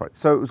 Paparazzi.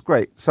 So it was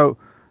great. So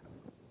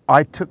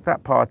I took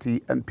that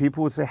party, and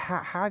people would say,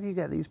 how do you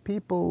get these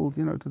people,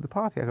 you know, to the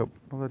party? I go,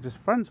 well, they're just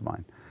friends of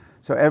mine.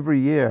 So every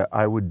year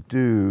I would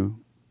do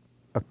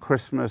a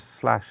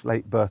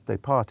Christmas/late birthday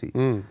party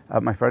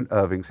at my friend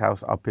Irving's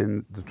house up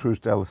in the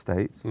Truesdale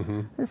Estates.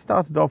 It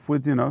started off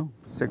with, you know,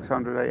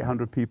 600,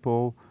 800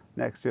 people,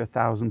 next year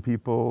 1,000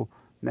 people,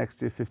 next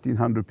year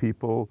 1,500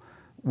 people.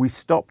 We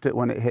stopped it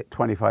when it hit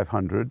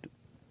 2,500,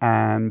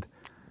 and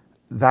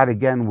that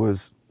again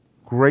was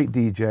great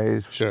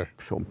DJs,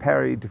 Sean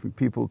Perry, different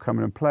people come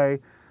in and play,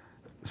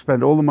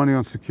 spend all the money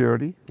on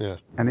security,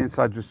 and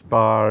inside just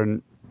bar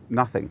and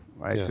nothing,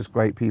 right? Just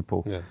great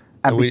people. Yeah.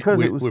 And because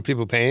it was, were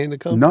people paying to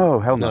come? No,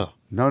 hell no.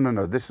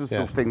 No. This was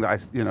the thing that I,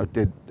 you know,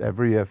 did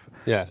every year.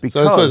 Yeah. Because,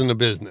 so this wasn't a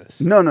business.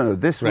 No.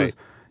 This was,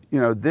 you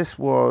know, this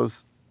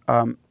was,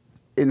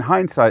 in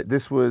hindsight,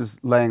 this was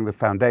laying the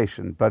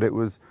foundation. But it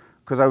was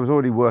because I was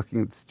already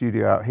working at the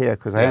studio out here.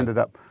 Because I ended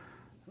up,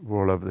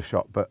 we're all over the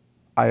shop, but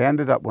I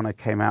ended up when I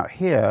came out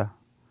here,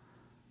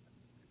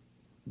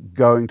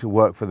 going to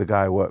work for the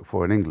guy I worked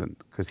for in England,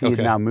 because he had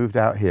now moved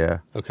out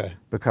here,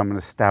 become an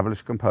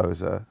established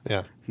composer.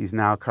 Yeah. He's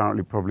now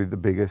currently probably the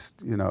biggest,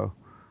 you know,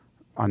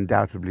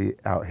 undoubtedly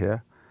out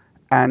here.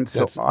 And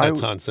so that's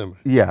Hans Zimmer.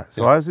 Yeah.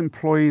 So I was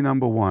employee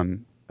number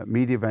 1 at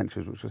Media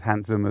Ventures, which was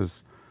Hans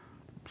Zimmer's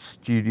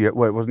studio.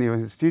 Well, it wasn't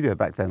even a studio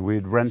back then. We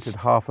had rented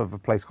half of a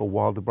place called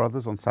Wilder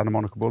Brothers on Santa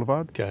Monica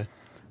Boulevard. Okay.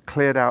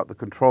 Cleared out the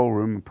control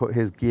room and put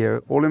his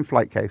gear all in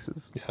flight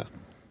cases. Yeah.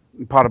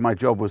 And part of my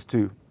job was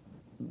to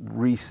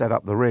reset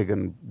up the rig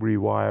and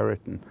rewire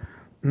it.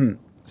 And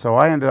so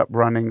I ended up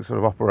running sort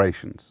of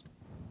operations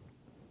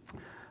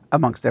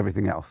amongst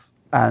everything else.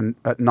 And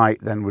at night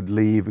then would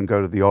leave and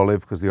go to the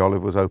Olive because the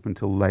Olive was open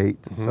till late.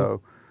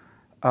 So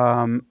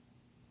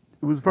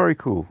it was very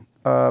cool.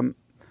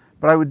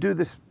 But I would do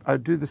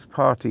this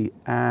party,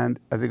 and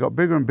as it got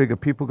bigger and bigger,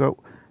 people go,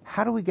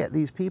 how do we get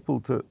these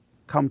people to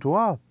come to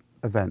our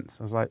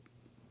events? I was like,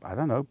 I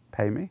don't know,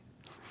 pay me,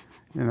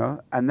 you know.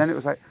 And then it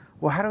was like,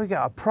 well, how do we get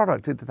our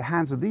product into the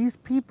hands of these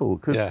people?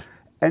 Because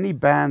any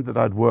band that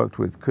I'd worked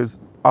with, because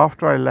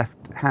after I left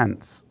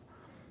Hans,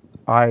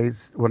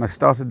 when I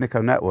started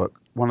Nico Network,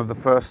 one of the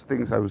first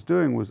things I was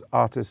doing was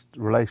artist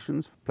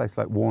relations, a place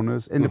like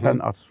Warner's,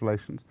 independent artist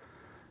relations.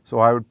 So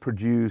I would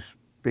produce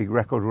big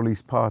record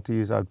release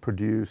parties, I'd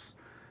produce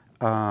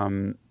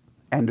end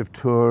of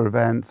tour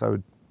events, I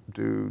would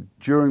do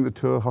during the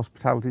tour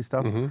hospitality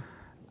stuff.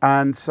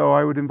 And so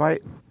I would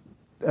invite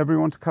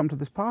everyone to come to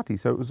this party.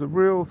 So it was a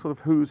real sort of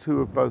who's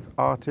who of both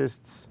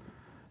artists,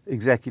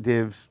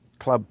 executives,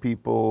 club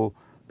people,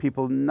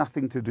 people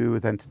nothing to do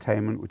with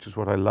entertainment, which is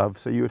what I love.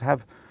 So you would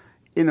have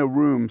in a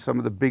room some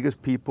of the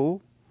biggest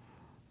people,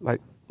 like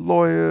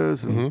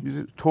lawyers and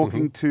music,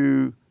 talking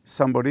to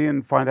somebody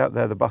and find out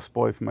they're the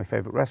busboy from my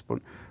favorite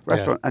restaurant.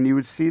 And you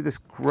would see this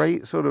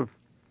great sort of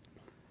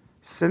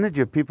synergy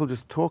of people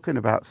just talking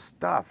about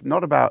stuff,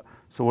 not about,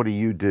 so what do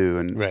you do?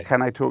 And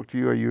can I talk to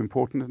you? Are you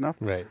important enough?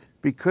 Right.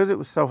 Because it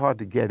was so hard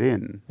to get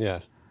in. Yeah.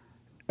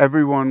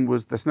 Everyone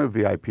was, there's no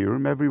VIP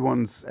room.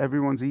 Everyone's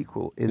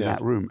equal in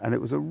that room. And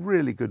it was a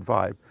really good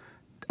vibe.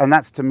 And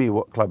that's to me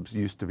what clubs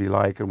used to be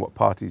like and what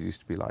parties used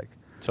to be like.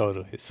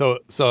 Totally. So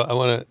I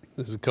want to,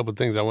 there's a couple of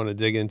things I want to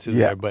dig into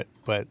there, but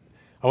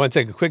I want to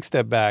take a quick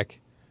step back.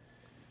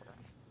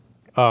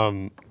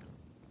 Why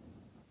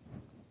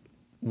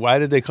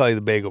did they call you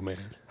the Bagel Man?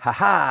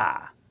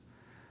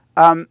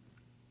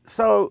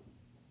 So,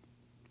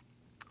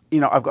 you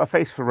know, I've got a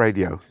face for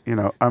radio. You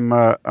know, I'm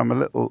a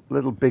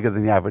little bigger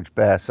than the average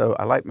bear, so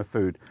I like my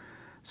food.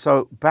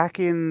 So back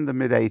in the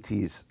mid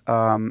 '80s,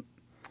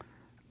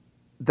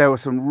 there were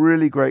some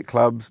really great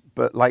clubs,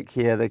 but like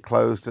here, they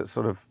closed at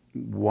sort of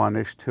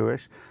 1-ish,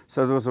 2-ish.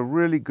 So there was a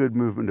really good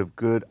movement of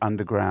good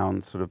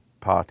underground sort of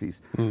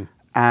parties.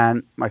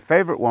 And my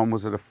favorite one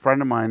was at a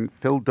friend of mine,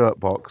 Phil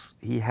Dirtbox.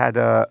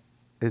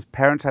 His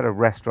parents had a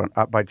restaurant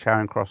up by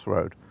Charing Cross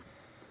Road.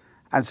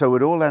 And so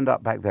we'd all end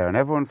up back there, and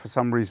everyone for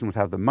some reason would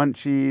have the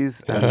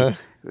munchies, and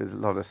there was a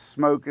lot of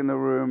smoke in the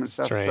room and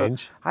stuff.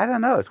 Strange. So, I don't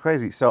know, it's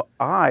crazy. So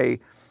I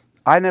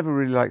never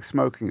really liked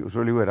smoking. It was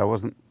really weird.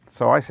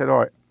 So I said, all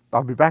right,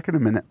 I'll be back in a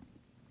minute.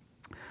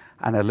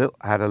 And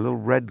I had a little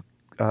red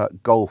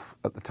Golf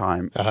at the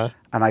time,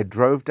 and I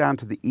drove down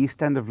to the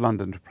East End of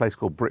London to a place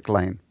called Brick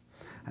Lane.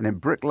 And in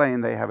Brick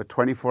Lane, they have a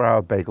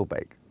 24-hour bagel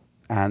bake.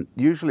 And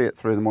usually at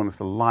 3 in the morning,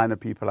 there's a line of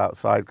people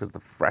outside because the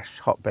fresh,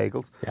 hot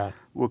bagels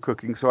were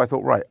cooking. So I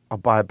thought, right, I'll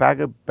buy a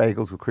bag of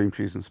bagels with cream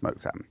cheese and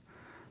smoked salmon.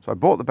 So I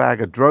bought the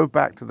bag, I drove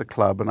back to the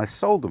club, and I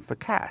sold them for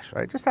cash,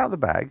 right? Just out of the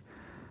bag.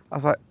 I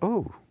was like,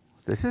 oh,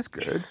 this is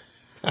good.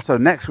 So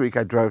next week,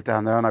 I drove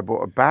down there, and I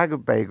bought a bag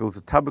of bagels,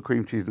 a tub of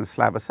cream cheese, and a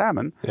slab of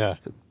salmon. Yeah.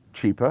 So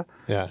cheaper.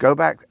 Yeah. Go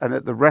back, and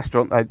at the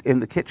restaurant, in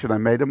the kitchen, I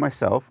made them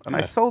myself, and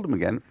I sold them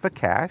again for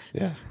cash.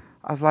 Yeah.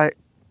 I was like,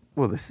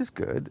 well, this is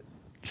good.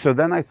 So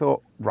then I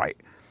thought, right.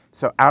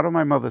 So out of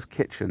my mother's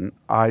kitchen,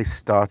 I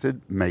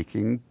started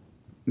making,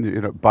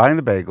 buying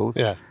the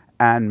bagels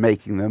and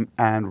making them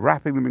and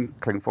wrapping them in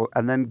cling foil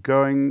and then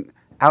going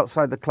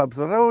outside the clubs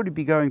that I'd already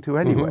be going to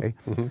anyway.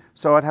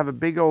 So I'd have a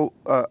big old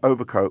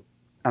overcoat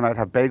and I'd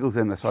have bagels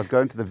in there. So I'd go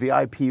into the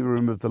VIP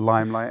room of the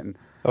Limelight. And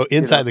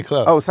inside the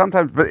club? Oh,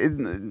 sometimes, but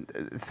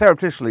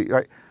surreptitiously,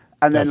 right?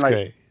 And then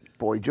great.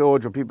 Boy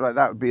George or people like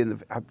that would be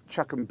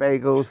chucking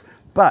bagels.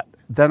 But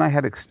then I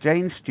had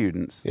exchange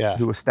students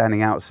who were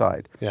standing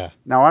outside.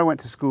 Now, I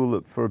went to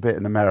school for a bit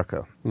in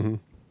America. And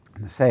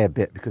I say a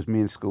bit because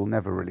me and school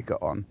never really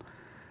got on.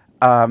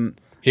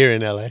 Here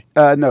in L.A.?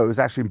 No, it was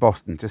actually in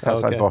Boston, just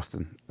outside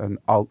Boston, an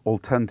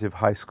alternative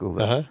high school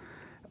there.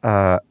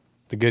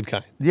 The good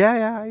kind.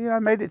 Yeah, I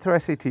made it through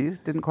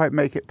SATs. Didn't quite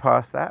make it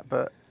past that,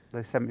 but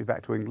they sent me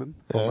back to England.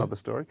 Whole other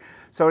story.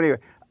 So anyway,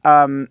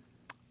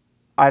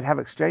 I'd have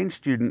exchange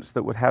students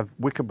that would have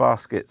wicker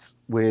baskets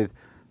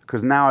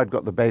because now I'd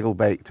got the bagel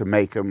bake to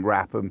make them,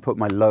 wrap them, put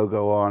my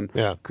logo on.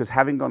 Because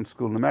having gone to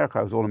school in America,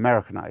 I was all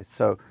Americanized.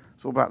 So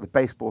it's all about the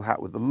baseball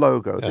hat with the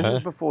logo. This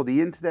is before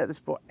the internet, this is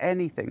before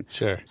anything.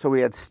 Sure. So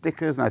we had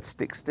stickers, and I'd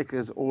stick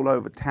stickers all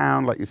over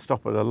town, like you'd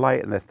stop at a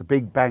light, and there's the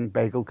Big Bang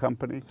Bagel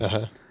Company.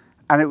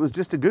 And it was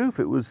just a goof.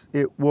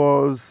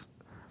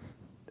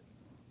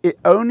 It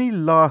only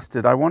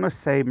lasted, I want to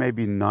say,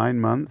 maybe 9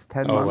 months,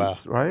 10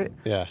 months, right?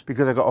 Yeah.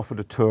 Because I got offered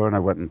a tour, and I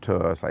went on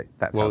tour. I was like,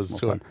 that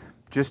sounds more fun.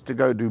 Just to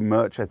go do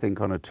merch, I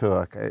think, on a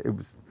tour.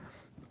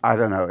 I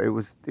don't know. It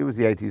was the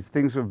 80s.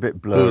 Things were a bit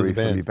Who was blurry the for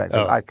band? me back then.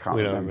 Oh, I can't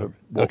we don't remember.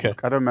 remember. Okay.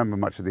 I don't remember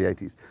much of the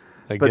 80s.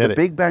 I But get the it.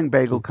 Big Bang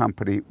Bagel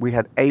Company, we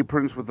had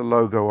aprons with the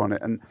logo on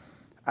it, and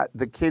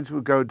the kids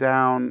would go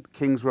down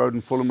Kings Road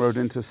and Fulham Road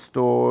into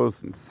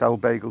stores and sell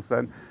bagels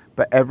then.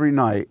 But every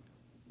night,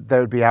 they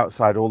would be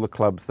outside all the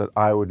clubs that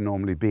I would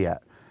normally be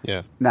at.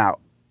 Yeah. Now,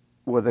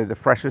 were they the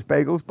freshest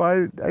bagels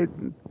by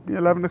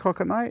 11 o'clock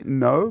at night?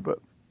 No, but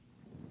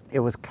it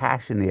was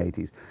cash in the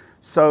 80s.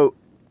 So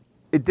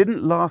it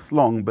didn't last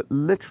long, but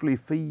literally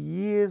for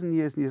years and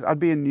years and years, I'd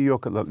be in New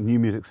York at the New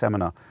Music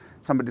Seminar.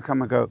 Somebody would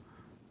come and go,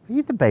 "Are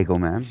you the bagel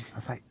man?" I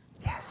was like,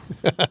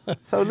 "Yes."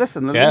 So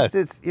listen, at Yeah, least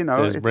it's,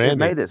 there's it branding.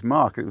 made its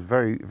mark. It was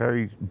very,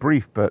 very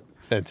brief, but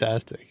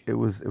Fantastic. it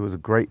was a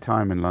great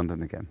time in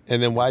London again.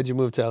 And then why'd you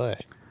move to LA?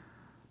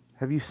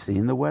 Have you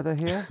seen the weather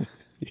here?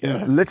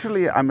 Yeah.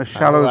 Literally, I'm as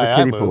shallow as why a I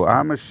kiddie pool. moved.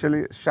 I'm as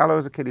shallow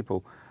as a kiddie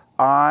pool.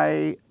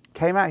 I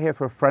came out here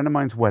for a friend of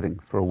mine's wedding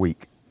for a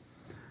week.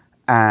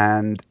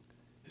 And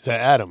Is that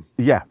Adam?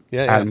 yeah,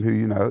 Yeah, Adam, yeah. who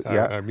you know,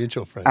 Our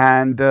mutual friend.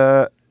 And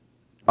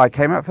I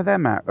came out for their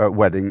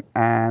wedding,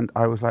 and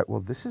I was like, well,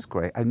 this is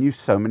great. I knew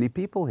so many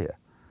people here.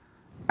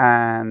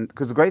 And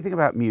because the great thing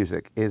about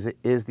music is it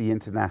is the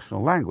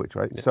international language,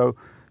 right? Yeah. So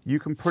you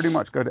can pretty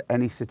much go to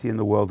any city in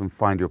the world and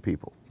find your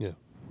people. Yeah.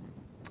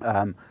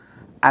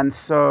 And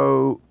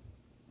so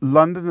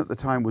London at the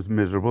time was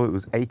miserable. It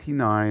was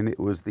 89. It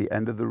was the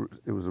end of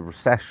it was a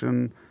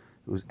recession.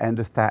 It was end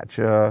of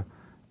Thatcher.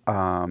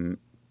 And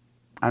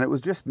it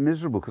was just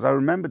miserable because I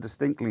remember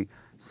distinctly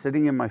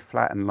sitting in my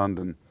flat in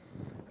London.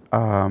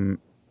 I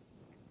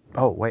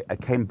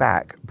came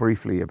back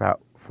briefly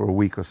for a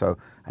week or so.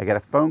 I get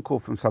a phone call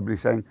from somebody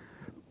saying,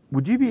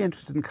 "Would you be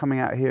interested in coming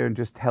out here and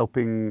just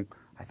helping?"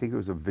 I think it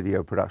was a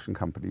video production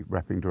company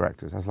repping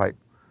directors. I was like,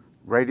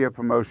 radio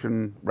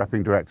promotion,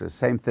 repping directors,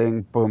 same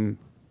thing, boom,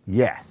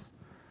 yes.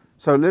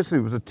 So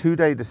literally it was a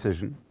 2-day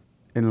decision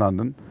in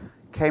London.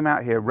 Came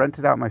out here,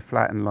 rented out my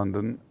flat in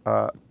London,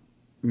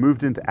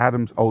 moved into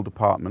Adam's old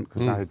apartment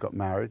because now he'd got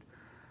married.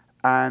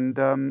 And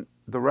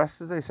the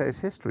rest, as they say, is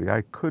history.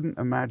 I couldn't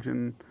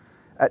imagine.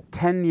 At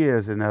 10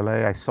 years in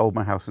LA, I sold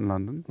my house in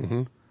London.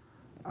 Mm-hmm.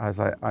 I was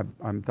like,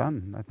 I'm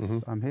done.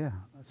 I'm here.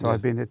 So Yeah.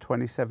 I've been here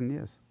 27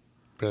 years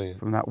Brilliant.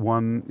 from that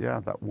one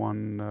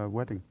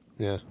wedding.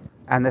 Yeah.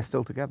 And they're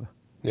still together.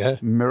 Yeah.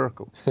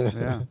 Miracle.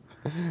 Yeah.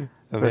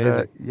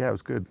 Amazing. Yeah, it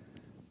was good.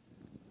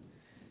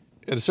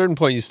 At a certain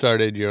point, you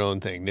started your own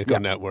thing, Nico Yeah.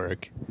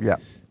 Network, Yeah.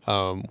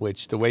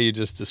 which the way you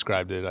just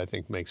described it, I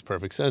think makes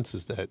perfect sense,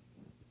 is that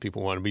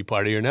people want to be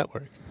part of your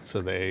network.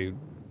 So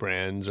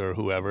brands or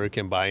whoever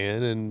can buy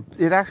in and...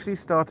 It actually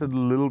started a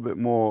little bit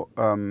more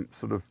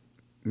sort of,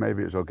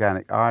 maybe it was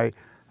organic.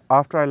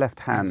 After I left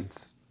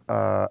Hans,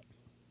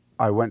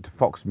 I went to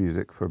Fox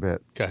Music for a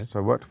bit. Okay. So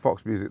I worked at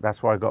Fox Music.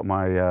 That's where I got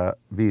my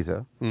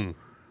visa.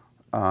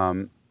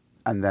 And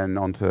then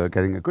on to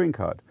getting a green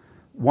card.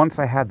 Once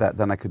I had that,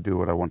 then I could do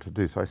what I wanted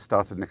to do. So I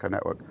started Nico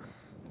Network.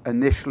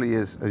 Initially,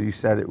 as you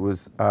said, it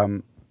was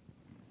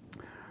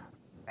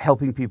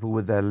helping people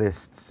with their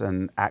lists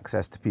and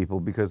access to people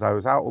because I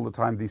was out all the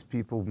time. These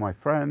people, my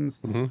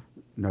friends,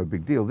 no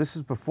big deal. This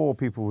is before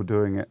people were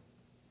doing it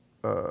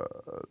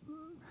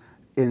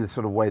in the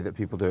sort of way that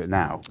people do it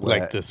now.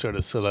 Like the sort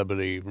of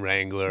celebrity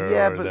wrangler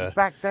Yeah, or but the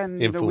back then,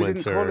 we didn't call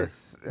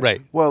influencer. it.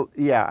 Right. Well,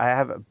 yeah, I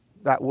have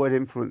that word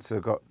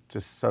influencer got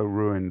just so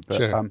ruined. But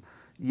Sure.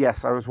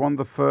 yes, I was one of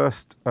the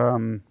first,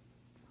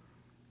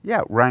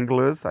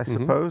 wranglers, I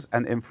suppose,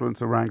 and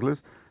influencer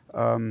wranglers.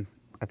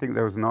 I think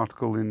there was an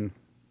article in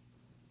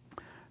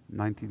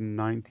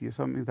 1990 or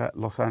something that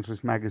Los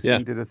Angeles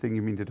Magazine did a thing,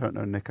 You Mean You Don't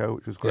Know Nico,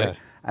 which was great. Yeah.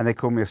 And they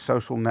called me a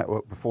social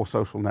network before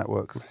social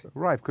networks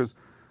arrived because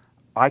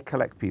I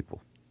collect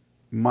people.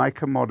 My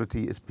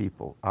commodity is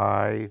people.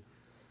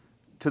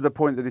 To the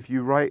point that if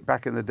you write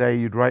back in the day,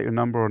 you'd write your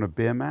number on a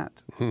beer mat.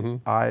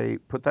 I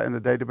put that in the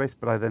database,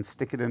 but I then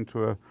stick it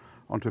onto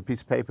a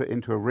piece of paper,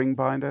 into a ring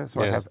binder.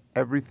 So I have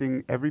every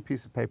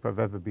piece of paper I've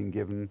ever been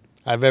given.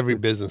 I have every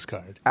business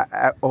card.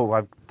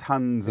 I've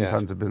tons and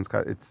tons of business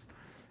cards.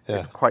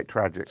 It's quite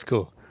tragic. It's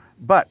cool.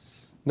 But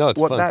No, it's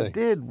a what fun that thing.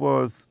 did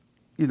was,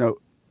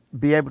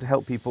 be able to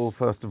help people,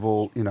 first of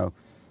all,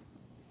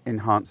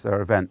 enhance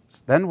their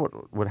events. Then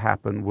what would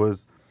happen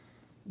was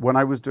when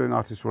I was doing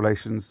artist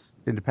relations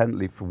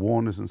independently for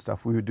Warners and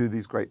stuff, we would do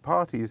these great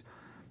parties,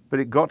 but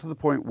it got to the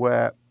point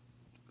where,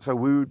 so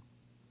we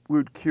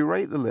would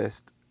curate the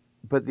list,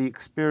 but the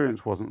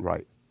experience wasn't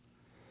right.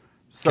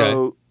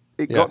 So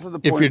it got to the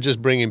point... If you're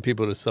just bringing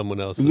people to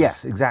someone else's...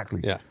 Yes, exactly.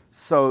 Yeah.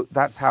 So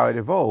that's how it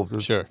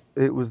evolved. Sure.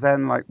 It was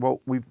then like,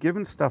 well, we've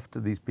given stuff to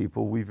these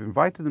people, we've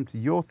invited them to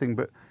your thing,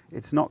 but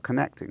it's not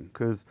connecting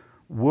because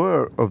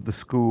we're of the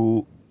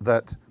school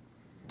that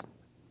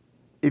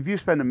if you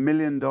spend $1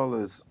 million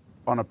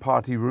on a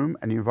party room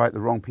and you invite the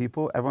wrong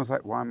people, everyone's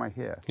like, why am I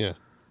here? Yeah.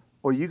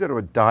 Or you go to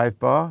a dive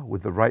bar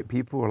with the right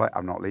people who are like,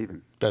 I'm not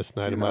leaving. Best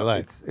night of my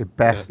life. It's a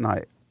best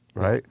night,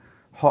 right?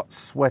 Hot,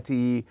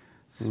 sweaty,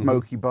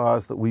 smoky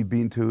bars that we've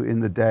been to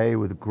in the day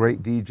with a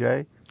great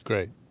DJ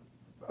Great.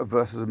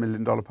 versus $1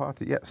 million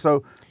party. Yeah.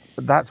 So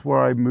that's where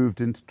I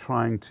moved into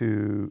trying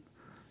to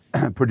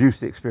produce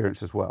the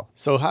experience as well.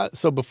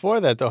 So before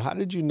that though, how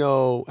did you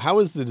know? How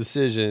was the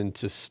decision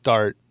to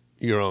start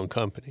your own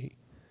company?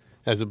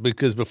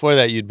 Because before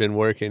that you'd been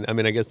working. I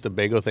mean, I guess the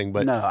bagel thing,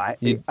 but No,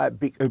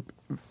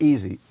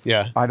 easy.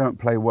 Yeah. I don't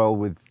play well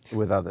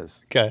with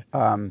others. Okay.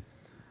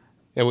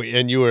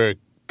 And you were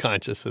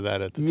conscious of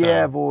that at the time.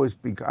 Yeah, I've always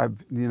been.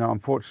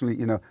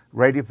 Unfortunately,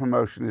 radio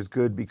promotion is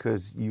good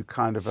because you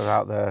kind of are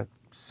out there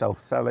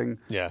self-selling.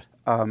 Yeah.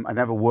 I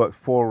never worked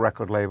for a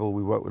record label.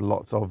 We worked with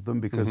lots of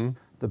them because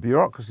the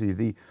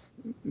bureaucracy.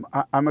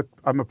 I'm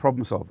a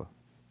problem solver.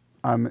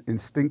 I'm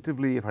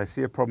instinctively, if I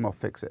see a problem, I'll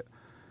fix it.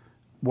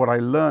 What I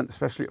learned,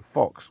 especially at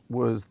Fox,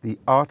 was the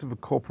art of a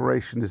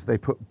corporation is they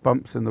put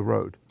bumps in the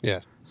road. Yeah.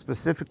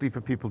 Specifically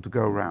for people to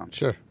go around.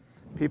 Sure.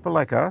 People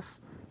like us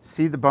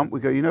see the bump, we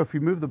go, if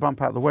you move the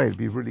bump out of the way, it'd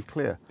be really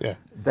clear. Yeah.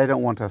 They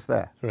don't want us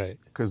there. Right.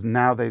 Because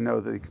now they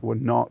know that we're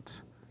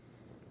not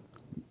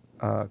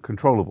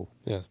controllable.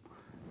 Yeah.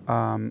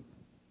 And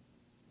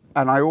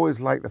I always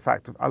like the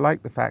fact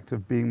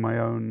of being my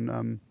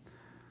own.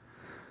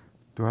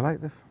 Do I like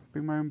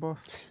being my own boss?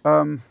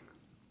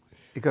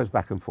 It goes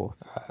back and forth.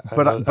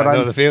 I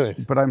know the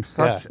feeling. But I'm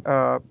such.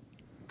 I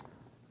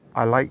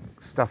like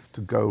stuff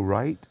to go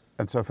right,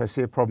 and so if I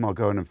see a problem, I'll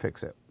go in and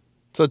fix it.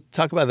 So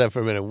talk about that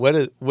for a minute. What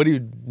do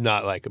you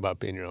not like about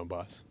being your own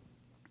boss?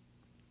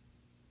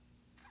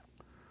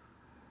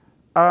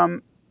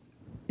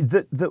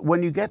 That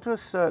when you get to a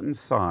certain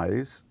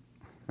size,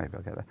 maybe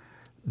I'll get there.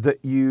 That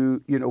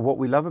what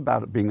we love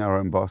about it being our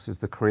own boss is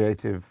the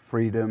creative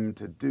freedom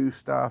to do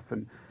stuff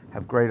and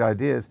have great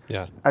ideas.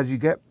 Yeah.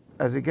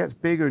 As it gets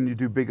bigger and you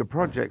do bigger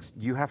projects,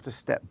 you have to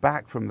step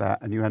back from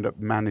that and you end up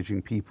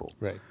managing people.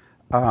 Right.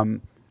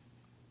 And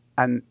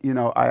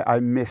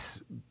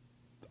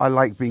I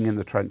like being in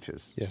the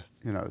trenches. Yeah.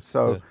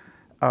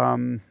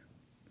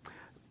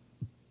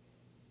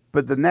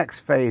 But the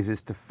next phase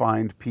is to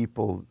find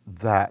people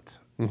that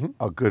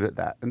are good at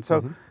that. And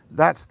so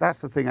that's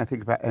the thing I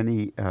think about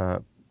any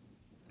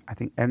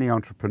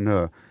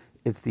entrepreneur.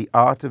 It's the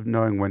art of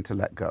knowing when to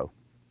let go.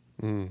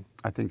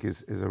 I think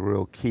is a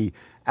real key,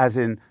 as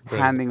in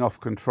handing off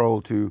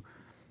control to.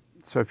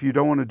 So if you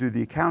don't want to do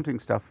the accounting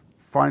stuff,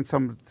 find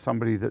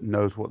somebody that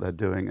knows what they're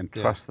doing and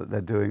trust that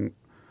they're doing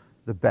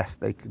the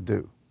best they could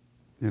do.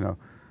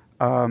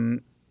 I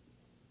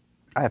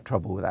have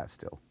trouble with that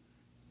still.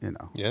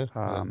 Yeah,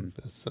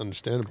 that's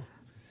understandable.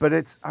 But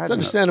it's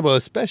understandable,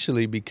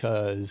 especially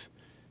because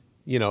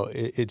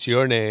it's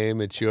your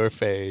name, it's your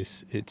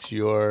face, it's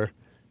your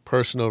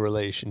personal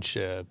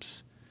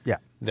relationships. Yeah.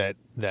 That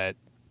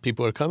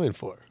people are coming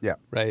for. Yeah.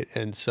 Right.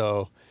 And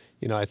so,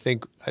 I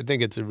think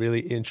it's a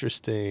really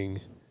interesting.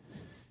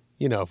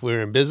 If we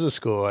were in business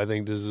school, I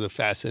think this is a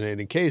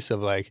fascinating case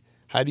of like,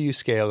 how do you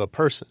scale a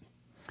person?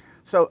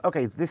 So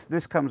okay,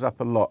 this comes up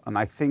a lot, and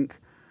I think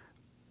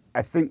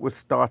we're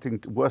starting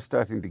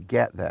to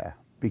get there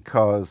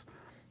because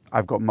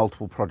I've got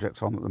multiple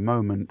projects on at the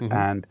moment,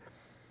 and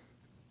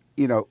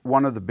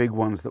one of the big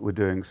ones that we're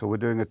doing. So we're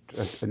doing an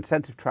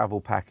incentive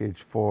travel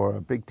package for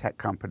a big tech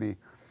company,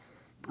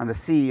 and the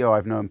CEO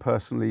I've known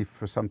personally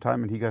for some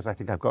time, and he goes, "I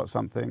think I've got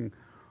something,"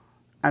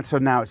 and so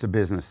now it's a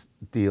business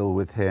deal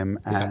with him,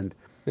 and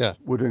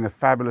we're doing a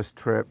fabulous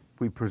trip.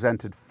 We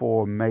presented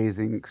 4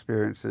 amazing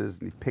experiences,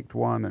 and he picked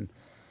one. And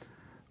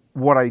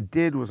what I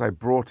did was I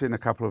brought in a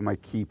couple of my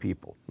key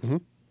people,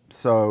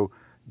 so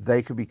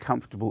they could be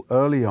comfortable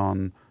early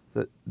on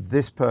that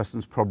this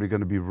person's probably going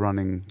to be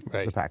running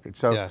the package.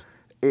 So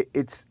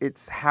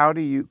it's how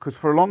do you, because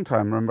for a long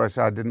time, remember I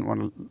said I didn't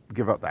want to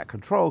give up that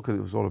control because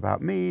it was all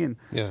about me. And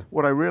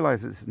what I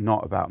realized is it's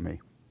not about me.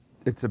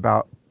 It's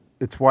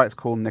why it's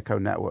called Nico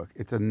Network.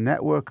 It's a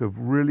network of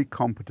really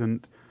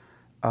competent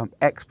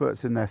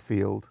experts in their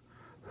field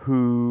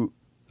who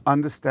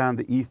understand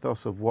the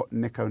ethos of what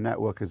Nico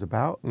Network is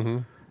about.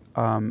 The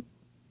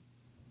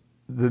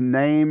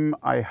name,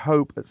 I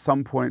hope, at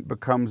some point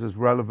becomes as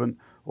relevant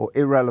or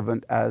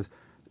irrelevant as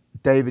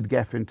David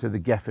Geffen to the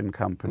Geffen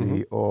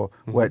Company, or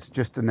where it's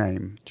just a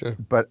name. Sure.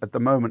 But at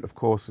the moment, of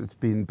course, it's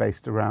been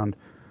based around,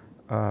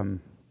 what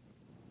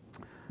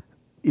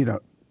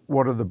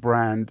are the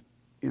brand,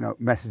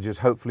 messages.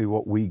 Hopefully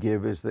what we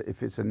give is that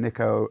if it's a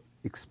Nico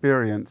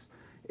experience,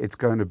 it's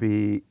going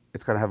to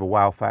have a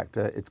wow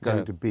factor. It's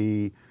going to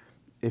be,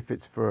 if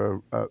it's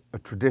for a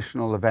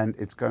traditional event,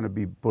 it's going to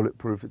be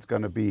bulletproof. It's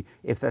going to be,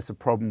 if there's a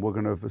problem, we're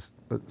going to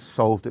have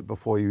solved it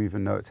before you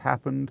even know it's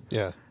happened.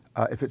 Yeah.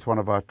 If it's one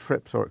of our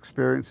trips or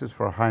experiences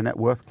for a high net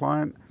worth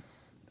client,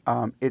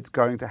 it's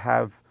going to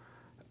have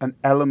an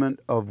element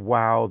of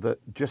wow that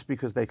just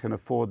because they can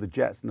afford the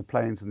jets and the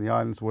planes and the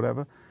islands,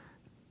 whatever,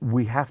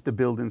 we have to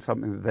build in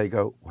something that they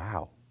go,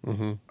 wow.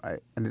 Right?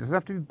 And it doesn't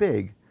have to be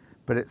big,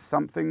 but it's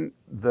something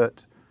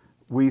that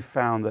we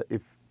found that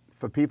if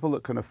for people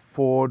that can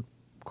afford,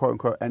 quote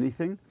unquote,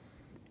 anything,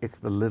 it's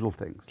the little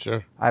things.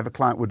 Sure. I have a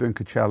client, we're doing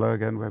Coachella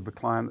again. We have a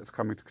client that's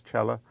coming to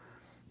Coachella,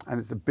 and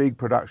it's a big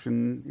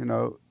production,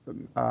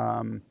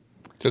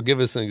 So give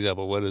us an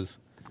example. What does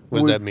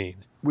that mean?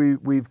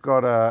 We've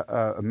got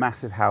a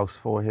massive house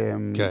for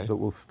him Okay. that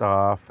will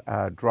staff,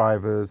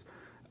 drivers.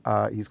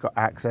 He's got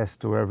access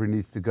to wherever he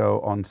needs to go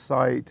on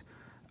site.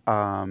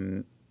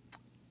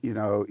 You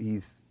know,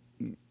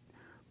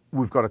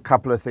 we've got a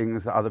couple of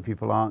things that other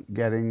people aren't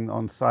getting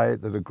on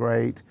site that are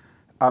great.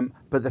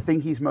 But the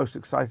thing he's most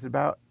excited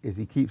about is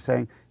he keeps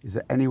saying, is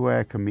there anywhere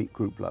I can meet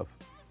group love?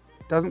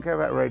 Doesn't care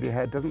about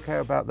Radiohead, doesn't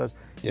care about those.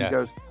 Yeah. He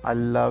goes, I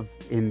love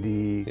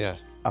indie, Yeah.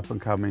 up and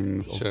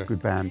coming, or Sure.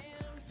 good bands.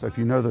 So if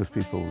you know those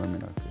people, let me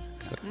know.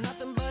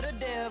 Nothing but a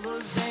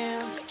devil's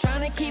dance.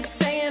 Trying to keep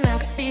saying I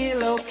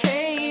feel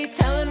okay.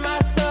 Telling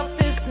myself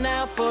this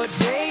now for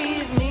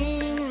days.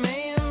 Mean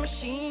man,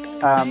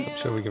 machine. I'm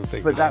sure we can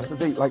think But of that's it. the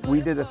thing. Like,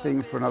 we did a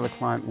thing for another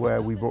client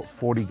where we brought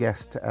 40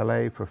 guests to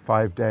LA for a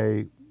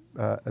 5-day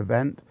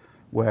event,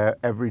 where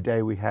every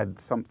day we had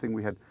something.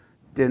 We had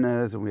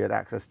dinners and we had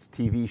access to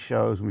TV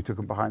shows, and we took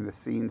them behind the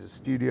scenes of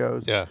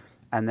studios. Yeah.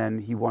 And then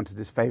he wanted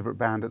his favorite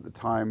band at the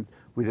time.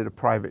 We did a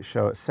private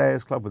show at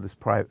Sayers Club with his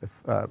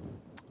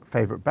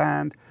favorite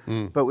band.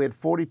 But we had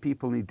 40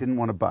 people and he didn't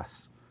want a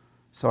bus.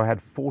 So I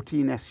had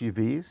 14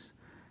 SUVs.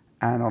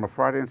 And on a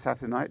Friday and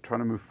Saturday night,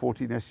 trying to move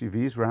 14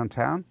 SUVs around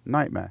town,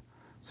 nightmare.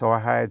 So I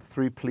hired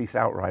 3 police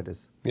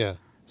outriders Yeah.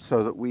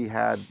 so that we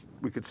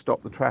could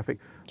stop the traffic.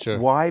 Sure.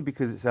 Why?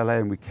 Because it's LA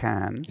and we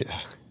can. Yeah.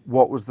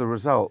 What was the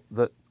result?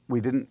 That we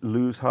didn't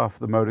lose half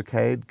the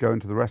motorcade going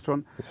to the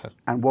restaurant. Yeah.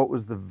 And what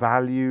was the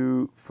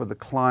value for the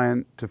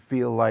client to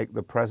feel like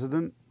the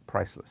president?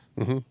 Priceless.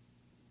 Mm-hmm.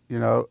 You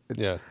know?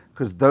 Yeah.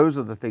 Because those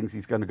are the things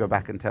he's going to go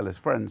back and tell his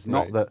friends,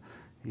 not Right. that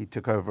he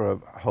took over a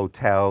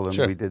hotel and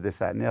Sure. we did this,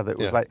 that, and the other. It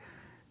was Yeah. like,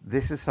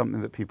 this is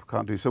something that people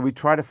can't do. So we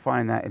try to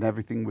find that in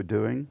everything we're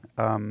doing.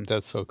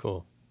 That's so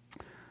cool.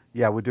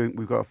 Yeah, we've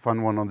got a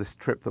fun one on this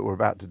trip that we're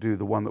about to do,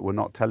 the one that we're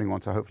not telling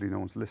on, so hopefully no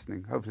one's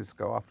listening. Hopefully this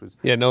will go afterwards.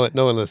 Yeah, no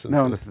one listens.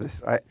 No one listens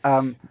to this,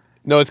 right?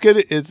 No, it's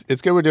good.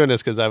 It's good we're doing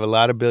this because I have a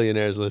lot of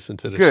billionaires listen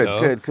to the Good, show.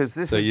 good, 'cause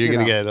this so is, you're you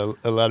going to know,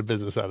 get a lot of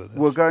business out of this.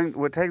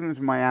 We're taking them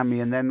to Miami,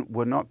 and then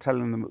we're not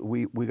telling them.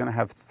 We're going to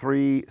have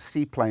 3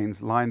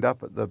 seaplanes lined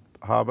up at the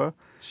harbor,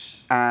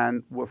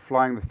 and we're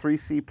flying the 3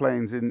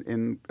 seaplanes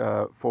in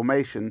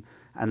formation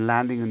and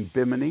landing in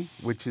Bimini,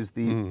 which is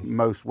the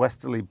most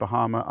westerly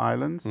Bahamian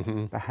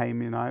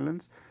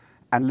Islands.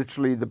 And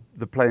literally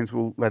the planes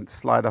will then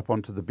slide up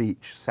onto the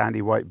beach,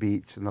 sandy white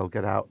beach, and they'll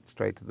get out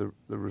straight to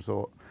the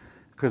resort.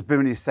 Because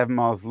Bimini is 7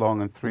 miles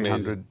long and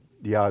 300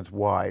 yards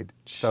wide.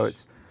 So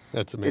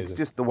That's amazing. it's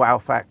just the wow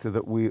factor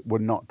that we're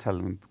not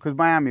telling them. Because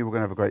Miami, we're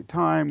going to have a great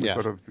time. We've Yeah.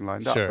 got everything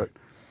lined Sure. up.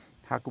 But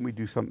how can we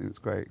do something that's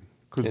great?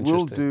 Because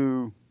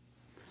Interesting.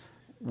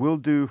 we'll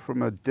do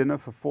from a dinner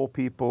for 4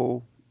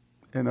 people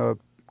in a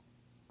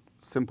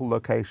simple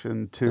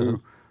location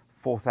to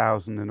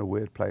 4,000 in a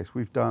weird place.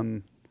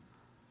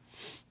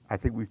 I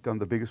think we've done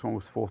the biggest one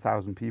was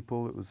 4,000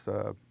 people. It was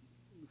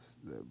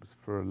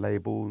for a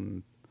label, and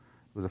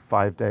it was a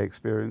 5-day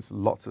experience.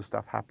 Lots of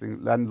stuff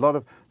happening and a lot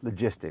of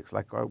logistics.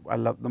 Like I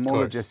love the more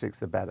course. logistics,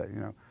 the better. You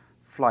know,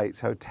 flights,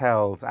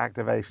 hotels,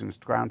 activations,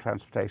 ground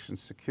transportation,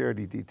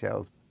 security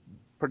details,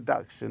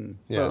 production.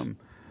 Yeah. Boom.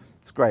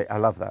 It's great. I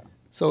love that.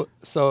 So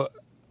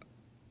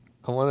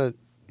I want to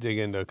dig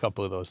into a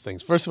couple of those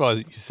things. First of all,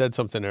 you said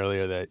something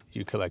earlier that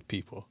you collect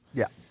people.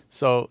 Yeah.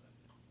 So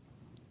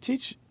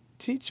teach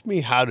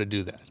me how to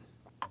do that.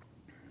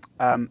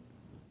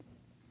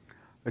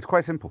 It's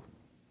quite simple.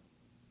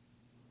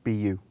 Be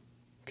you.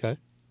 Okay.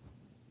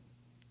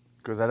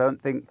 Because I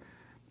don't think,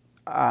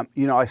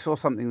 I saw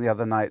something the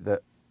other night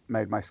that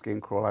made my skin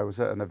crawl. I was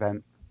at an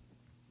event,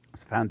 it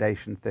was a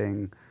foundation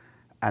thing,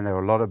 and there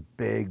were a lot of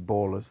big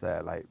ballers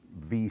there, like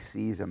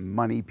VCs and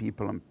money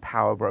people and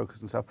power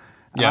brokers and stuff.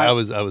 And Yeah, I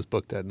was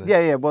booked that night.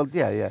 Yeah. Well,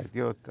 yeah.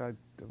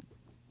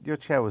 Your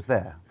chair was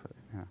there. But,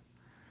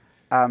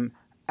 yeah.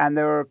 And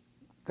there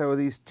were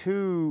these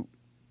 2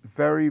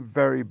 very,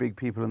 very big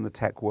people in the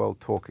tech world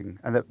talking,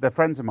 and they're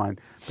friends of mine,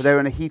 but they were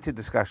in a heated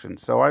discussion.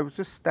 So I was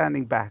just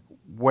standing back,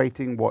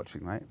 waiting,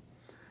 watching, right?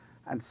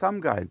 And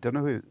some guy, don't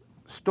know who,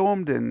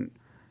 stormed in,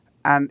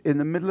 and in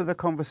the middle of the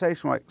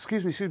conversation, like,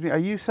 excuse me, are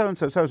you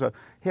so-and-so?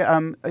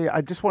 Here,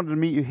 I just wanted to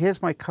meet you.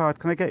 Here's my card.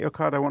 Can I get your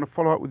card? I want to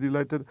follow up with you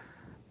later.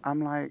 I'm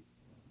like,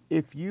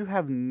 if you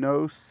have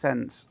no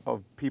sense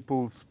of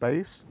people's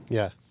space,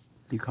 Yeah.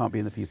 you can't be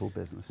in the people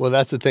business. Well,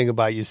 that's the thing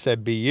about you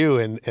said be you,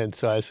 and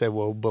so I said,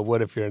 well, but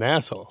what if you're an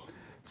asshole?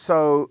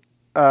 So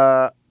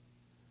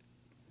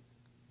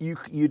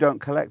you don't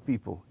collect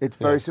people. It's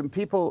very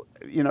simple.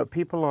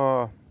 People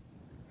are.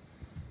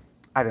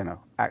 I don't know.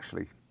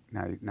 Actually,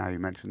 now you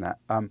mention that,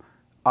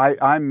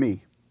 I'm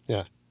me.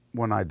 Yeah.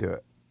 When I do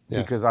it,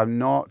 Yeah. because I'm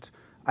not.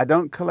 I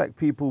don't collect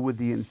people with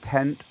the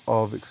intent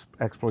of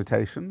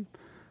exploitation.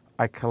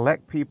 I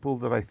collect people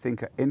that I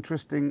think are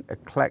interesting,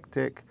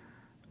 eclectic,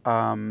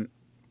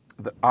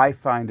 that I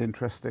find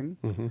interesting.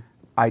 Mm-hmm.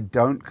 I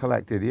don't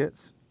collect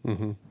idiots,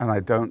 and I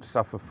don't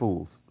suffer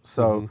fools.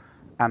 So,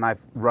 and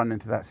I've run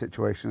into that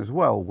situation as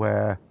well,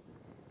 where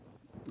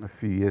a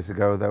few years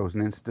ago there was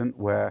an incident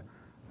where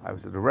I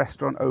was at a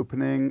restaurant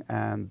opening,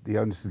 and the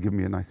owner had given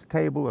me a nice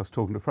table. I was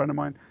talking to a friend of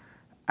mine,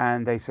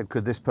 and they said,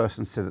 could this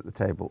person sit at the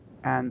table?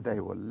 And they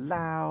were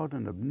loud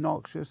and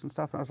obnoxious and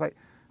stuff. And I was like,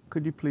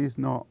 could you please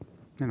not,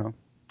 you know?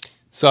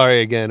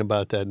 Sorry again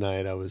about that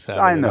night. I was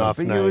having an off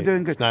but night. You were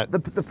doing good. It's not, the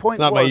point it's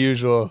not was, my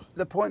usual.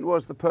 The point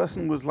was the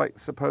person was like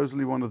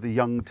supposedly one of the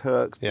young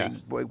Turks,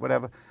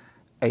 whatever,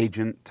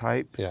 agent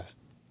types. Yeah.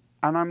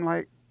 And I'm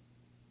like,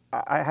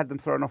 I had them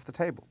thrown off the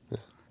table. Yeah.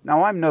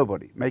 Now, I'm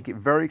nobody. Make it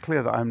very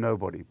clear that I'm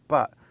nobody.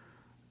 But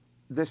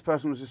this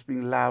person was just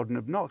being loud and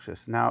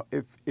obnoxious. Now,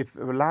 if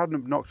a loud and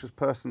obnoxious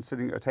person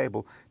sitting at a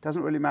table, it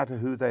doesn't really matter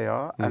who they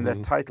are and their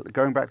title,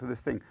 going back to this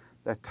thing,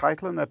 their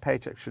title and their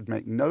paycheck should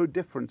make no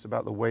difference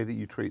about the way that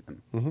you treat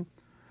them. Mm-hmm.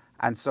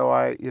 And so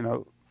I, you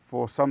know,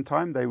 for some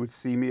time they would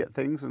see me at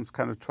things and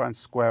kind of try and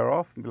square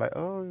off and be like,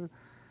 oh,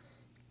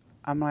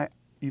 I'm like,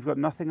 you've got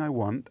nothing I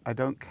want. I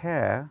don't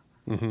care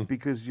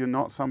because you're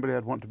not somebody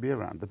I'd want to be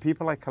around. The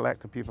people I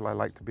collect are people I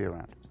like to be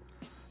around.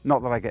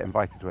 Not that I get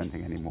invited to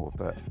anything anymore,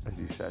 but as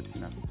you said,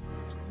 you know.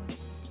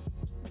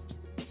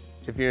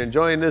 If you're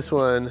enjoying this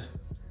one,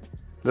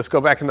 let's go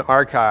back in the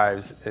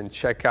archives and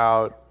check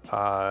out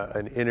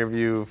an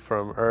interview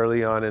from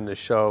early on in the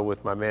show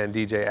with my man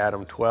DJ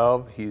Adam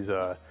 12. He's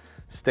a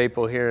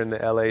staple here in the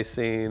LA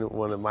scene,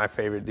 one of my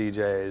favorite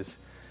DJs,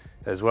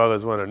 as well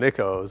as one of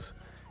Nico's.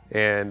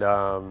 And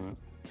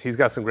he's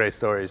got some great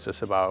stories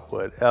just about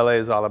what LA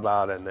is all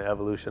about and the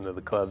evolution of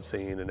the club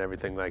scene and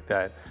everything like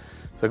that.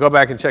 So go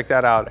back and check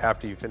that out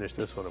after you finish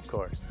this one, of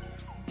course.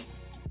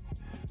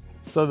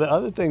 So the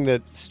other thing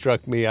that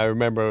struck me, I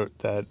remember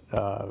that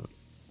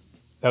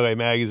LA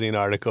Magazine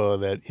article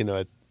that, you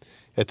know,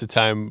 at the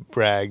time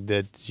bragged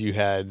that you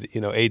had,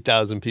 you know,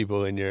 8,000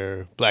 people in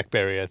your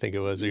BlackBerry, I think it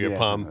was, or your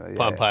Palm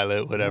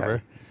Pilot,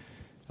 whatever.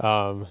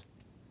 Yeah.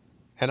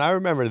 And I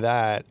remember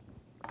that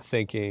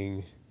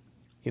thinking,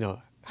 you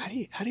know, how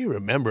do you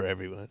remember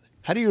everyone?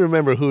 How do you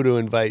remember who to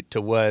invite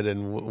to what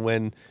and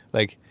when?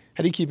 Like,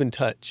 how do you keep in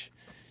touch?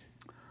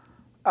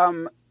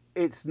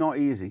 It's not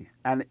easy.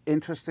 And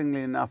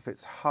interestingly enough,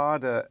 it's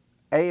harder,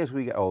 A, as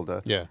we get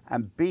older,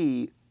 and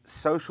B,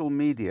 social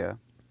media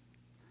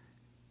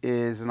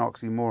is an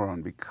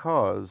oxymoron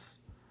because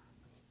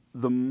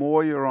the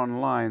more you're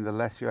online, the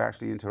less you're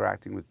actually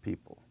interacting with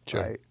people,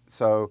 right?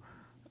 So,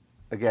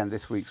 again,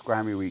 this week's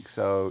Grammy week,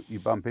 so you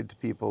bump into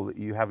people that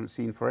you haven't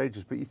seen for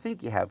ages, but you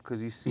think you have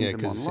because you see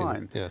them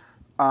online.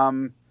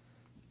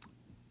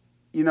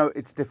 You know,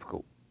 it's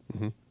difficult.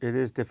 Mm-hmm. It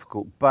is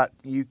difficult, but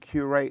you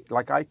curate,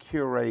 like I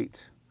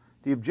curate.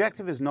 The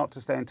objective is not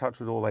to stay in touch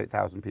with all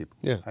 8,000 people,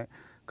 right?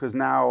 Because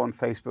now on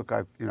Facebook,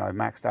 I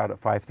maxed out at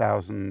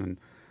 5,000,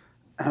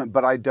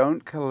 but I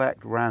don't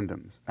collect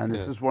randoms, and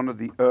this is one of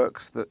the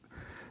irks that,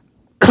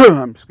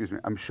 excuse me,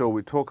 I'm sure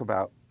we talk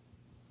about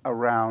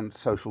around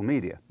social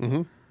media.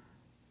 Mm-hmm.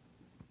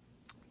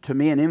 To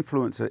me, an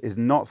influencer is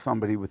not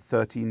somebody with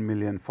 13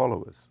 million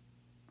followers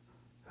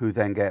who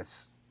then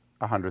gets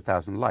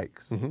 100,000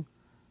 likes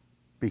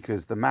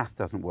because the math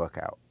doesn't work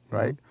out,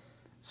 right?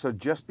 So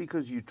just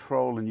because you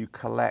troll and you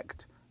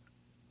collect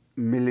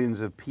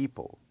millions of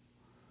people,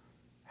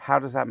 how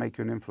does that make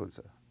you an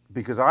influencer?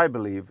 Because I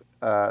believe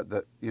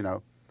that, you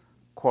know,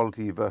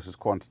 quality versus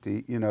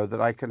quantity, you know,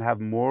 that I can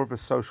have more of a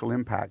social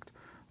impact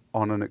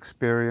on an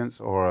experience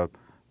or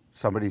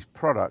somebody's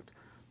product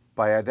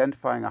by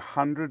identifying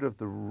 100 of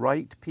the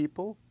right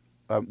people.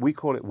 We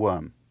call it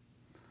WORM.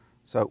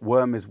 So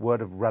WORM is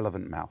word of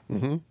relevant mouth,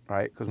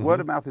 right? Because word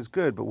of mouth is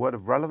good, but word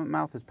of relevant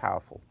mouth is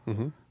powerful.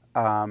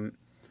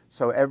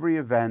 So every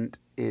event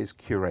is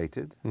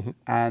curated,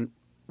 and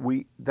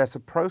there's a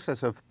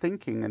process of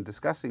thinking and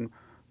discussing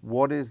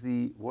what is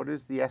the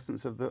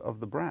essence of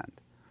the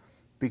brand,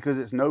 because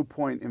it's no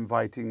point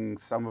inviting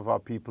some of our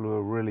people who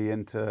are really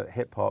into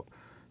hip hop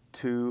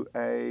to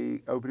a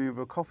opening of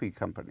a coffee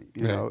company.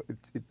 You know,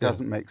 it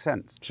doesn't make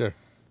sense. Sure.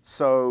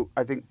 So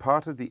I think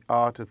part of the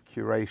art of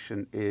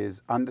curation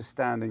is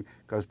understanding,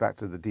 goes back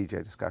to the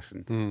DJ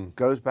discussion,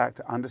 goes back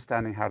to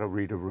understanding how to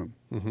read a room,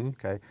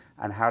 okay,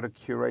 and how to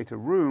curate a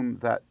room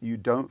that you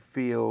don't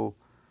feel,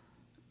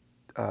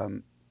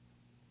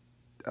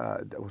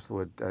 what's the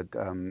word,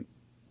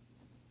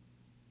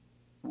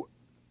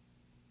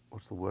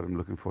 what's the word I'm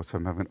looking for? So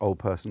I'm having an old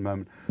person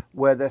moment,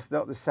 where there's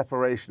not the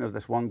separation of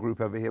this one group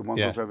over here, one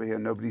group over here,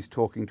 nobody's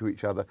talking to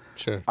each other.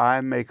 Sure.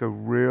 I make a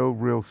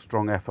real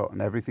strong effort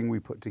on everything we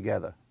put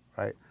together,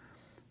 right?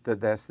 That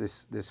there's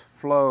this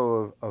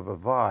flow of a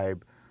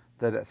vibe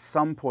that at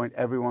some point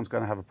everyone's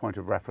going to have a point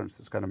of reference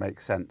that's going to make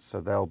sense. So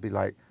they'll be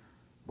like,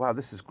 wow,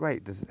 this is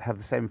great. Does it have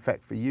the same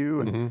effect for you?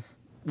 And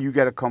you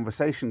get a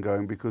conversation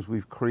going because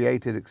we've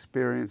created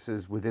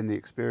experiences within the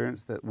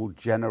experience that will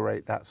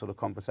generate that sort of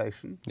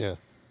conversation. Yeah.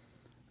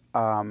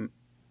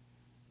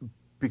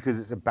 Because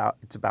it's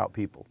about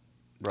people,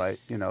 right?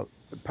 You know,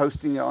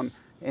 posting it on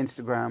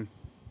Instagram,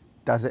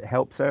 does it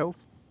help sales?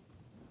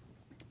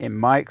 In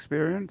my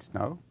experience,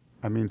 no.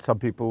 I mean, some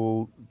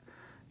people,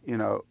 you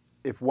know,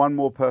 if one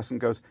more person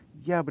goes,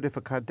 yeah, but if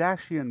a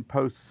Kardashian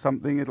posts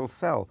something, it'll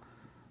sell.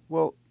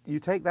 Well, you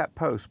take that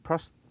post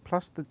plus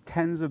the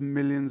tens of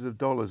millions of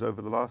dollars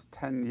over the last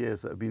 10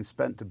 years that have been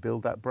spent to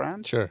build that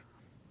brand. Sure.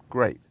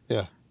 Great.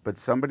 Yeah. But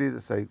somebody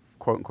that's a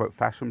quote unquote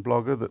fashion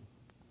blogger that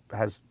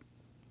has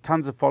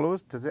tons of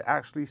followers, does it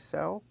actually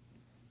sell?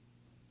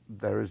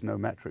 There is no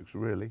metrics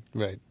really.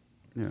 Right.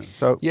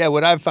 So yeah,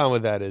 what I've found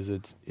with that is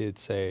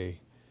it's a,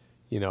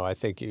 I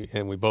think,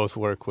 and we both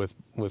work with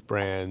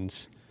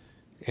brands,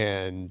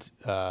 and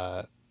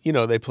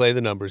they play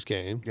the numbers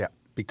game. Yeah.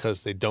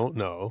 Because they don't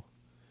know,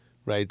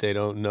 right? They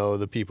don't know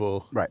the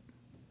people right.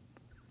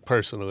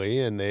 personally,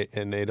 and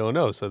they don't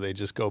know, so they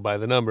just go by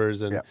the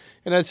numbers, and Yeah.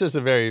 and that's just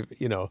a very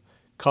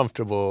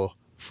comfortable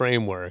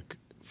framework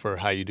for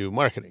how you do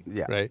marketing,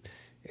 Yeah. right?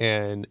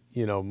 And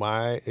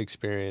my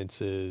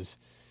experience is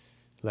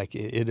like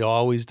it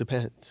always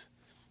depends,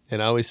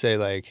 and I always say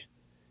like,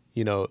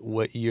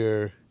 what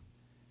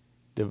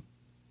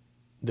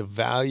the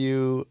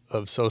value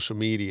of social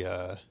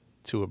media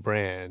to a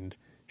brand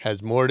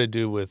has more to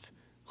do with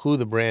who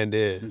the brand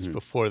is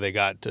before they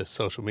got to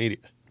social media.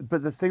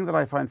 But the thing that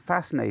I find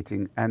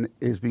fascinating and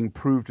is being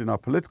proved in our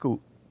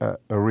political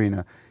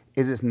arena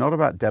is it's not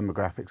about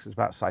demographics, it's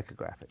about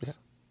psychographics, Yeah.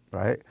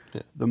 right?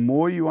 Yeah. The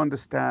more you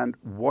understand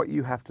what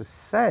you have to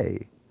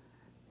say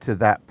to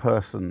that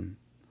person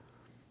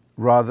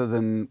rather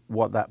than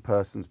what that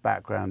person's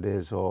background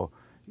is, or,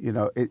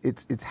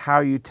 it's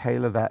how you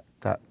tailor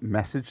that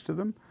message to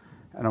them.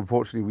 And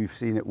unfortunately, we've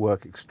seen it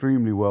work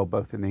extremely well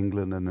both in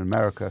England and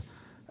America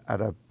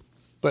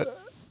But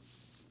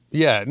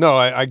yeah, no,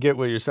 I get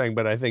what you're saying,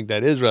 but I think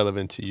that is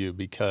relevant to you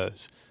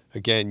because,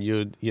 again,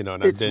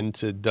 and I've been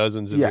to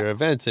dozens of Yeah. your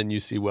events, and you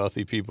see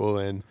wealthy people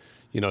and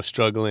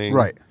struggling.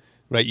 Right.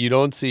 Right. You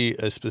don't see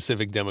a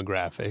specific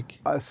demographic.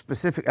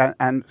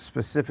 And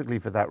specifically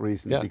for that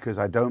reason, Yeah. because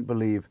I don't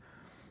believe.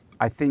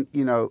 I think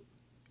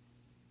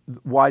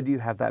why do you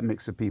have that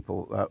mix of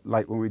people?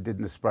 Like when we did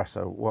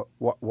Nespresso,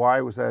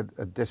 why was there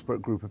a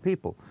disparate group of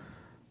people?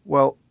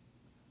 Well,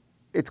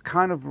 it's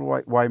kind of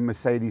like why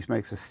Mercedes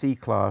makes a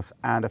C-Class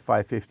and a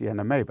 550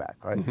 and a Maybach,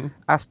 right? Mm-hmm.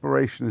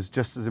 Aspiration is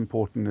just as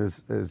important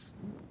as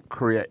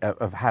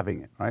of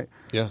having it, right?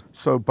 Yeah.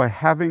 So by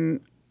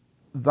having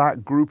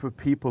that group of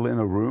people in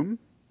a room,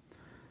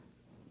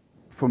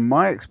 from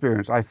my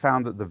experience, I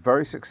found that the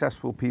very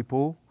successful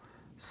people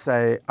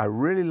say, I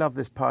really love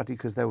this party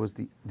because there was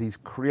these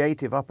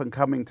creative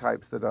up-and-coming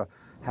types that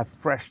have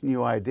fresh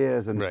new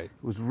ideas, and Right.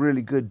 it was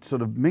really good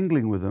sort of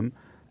mingling with them.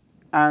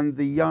 And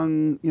the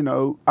young,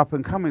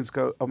 up-and-comings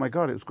go, oh my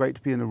God, it was great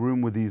to be in a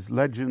room with these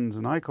legends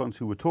and icons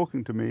who were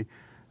talking to me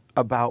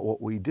about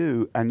what we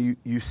do. And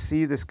you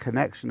see this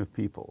connection of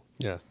people.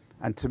 Yeah.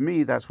 And to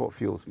me, that's what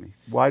fuels me.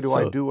 Why do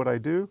I So- do what I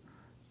do?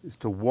 Is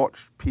to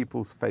watch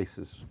people's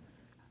faces.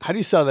 How do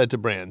you sell that to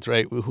brands,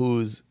 right?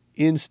 Whose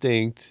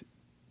instinct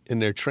in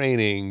their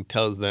training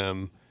tells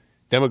them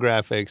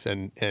demographics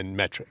and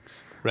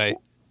metrics, right?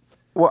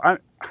 Well,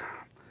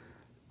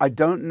 I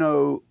don't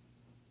know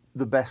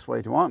the best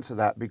way to answer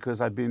that,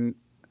 because I've been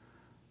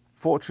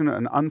fortunate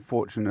and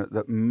unfortunate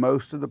that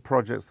most of the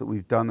projects that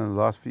we've done in the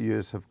last few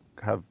years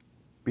have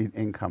been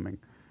incoming.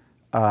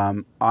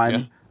 I'm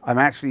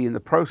actually in the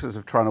process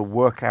of trying to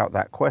work out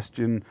that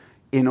question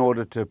in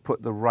order to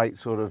put the right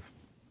sort of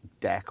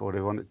deck, or do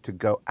you want it to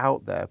go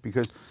out there,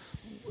 because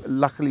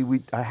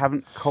luckily I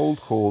haven't cold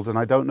called, and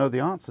I don't know the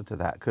answer to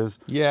that, because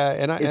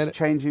it's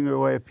changing the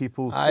way of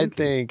people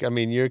thinking. I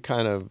mean, you're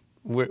kind of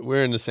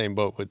we're in the same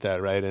boat with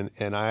that, right?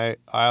 And I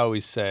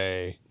always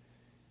say,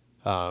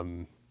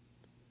 I'm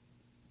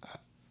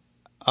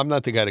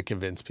not the guy to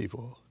convince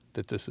people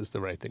that this is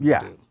the right thing to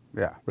do.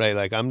 Yeah. Right.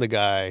 Like I'm the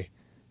guy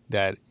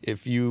that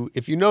if you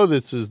know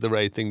this is the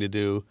right thing to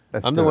do,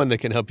 I'm the one that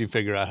can help you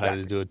figure out how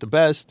to do it the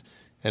best,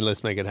 and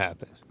let's make it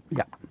happen.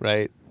 Yeah.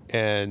 Right.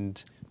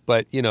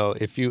 But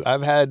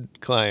I've had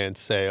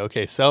clients say,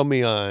 okay, sell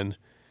me on,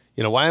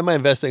 why am I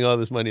investing all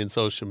this money in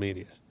social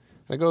media?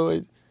 I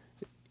go,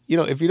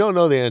 if you don't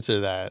know the answer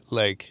to that,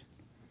 like,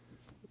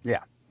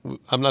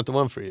 I'm not the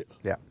one for you.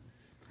 Yeah.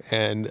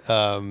 And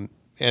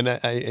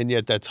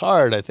yet that's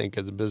hard, I think,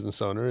 as a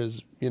business owner,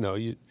 is,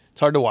 it's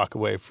hard to walk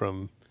away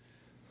from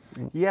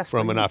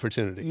an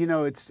opportunity.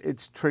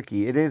 It's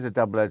tricky. It is a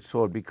double-edged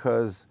sword,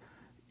 because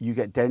you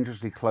get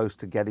dangerously close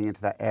to getting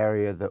into that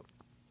area that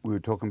we were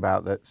talking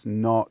about that's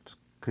not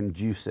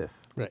conducive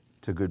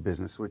to good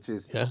business, which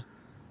is,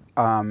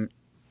 I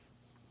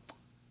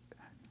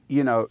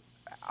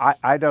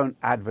don't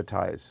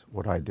advertise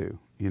what I do.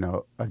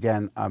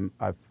 Again, I'm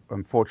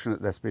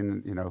fortunate. There's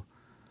been,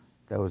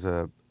 there was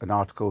an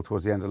article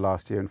towards the end of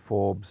last year in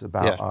Forbes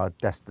about our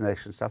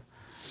destination stuff,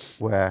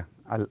 where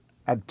I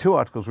had 2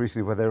 articles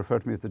recently where they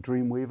referred to me as the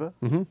dream weaver,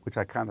 which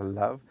I kind of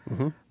love,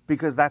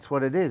 because that's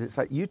what it is. It's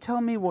like, you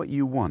tell me what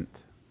you want.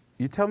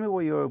 You tell me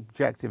what your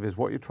objective is,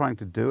 what you're trying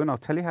to do, and I'll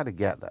tell you how to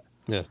get there.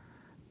 Yeah.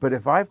 But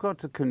if I've got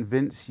to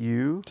convince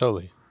you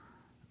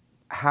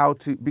how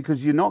to,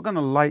 because you're not going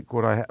to like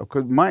what I have,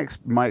 because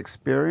my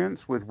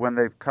experience with when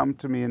they've come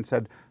to me and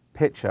said,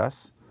 pitch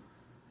us,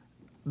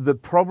 the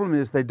problem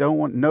is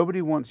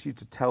nobody wants you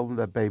to tell them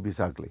their baby's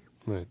ugly.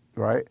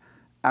 Right?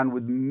 And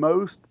with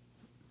most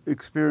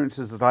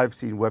experiences that I've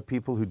seen where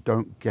people who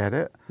don't get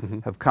it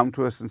have come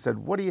to us and said,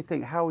 what do you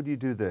think? How would you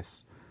do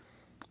this?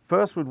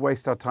 first would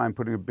waste our time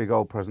putting a big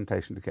old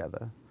presentation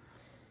together.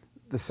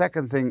 The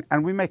second thing,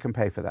 and we make them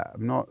pay for that.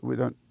 We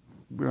don't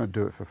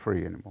do it for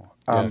free anymore.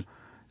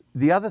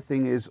 The other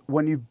thing is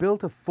when you've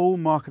built a full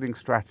marketing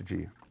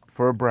strategy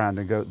for a brand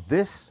and go,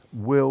 this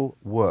will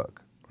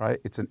work, right?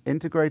 It's an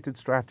integrated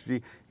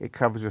strategy. It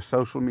covers your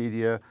social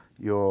media,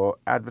 your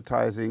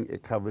advertising.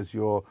 It covers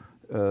your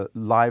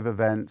live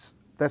events.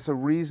 There's a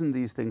reason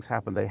these things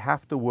happen. They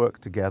have to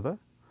work together.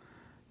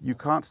 You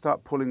can't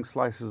start pulling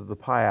slices of the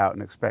pie out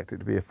and expect it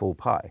to be a full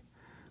pie.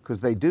 Because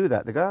they do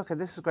that. They go, okay,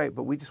 this is great,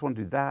 but we just want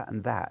to do that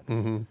and that.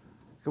 Mm-hmm.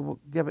 Go, well,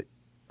 yeah, but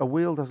a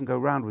wheel doesn't go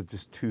round with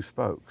just two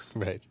spokes.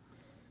 Right.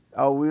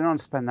 Oh, we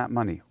don't spend that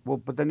money. Well,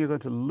 but then you're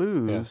going to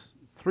lose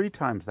 3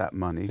 times that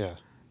money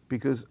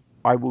because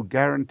I will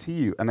guarantee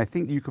you, and I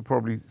think you could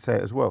probably say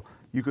it as well,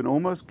 you can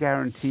almost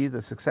guarantee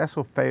the success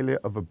or failure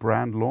of a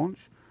brand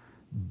launch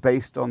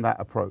based on that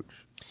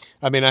approach.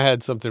 I mean, I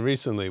had something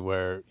recently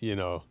where,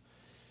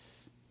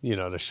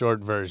 the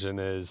short version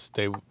is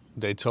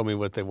they told me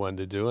what they wanted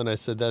to do, and I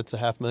said, that's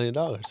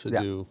 $500,000 to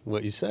do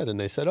what you said. And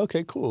they said,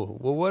 okay, cool.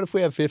 Well, what if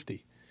we have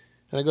 50?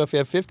 And I go, if you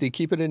have 50,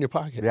 keep it in your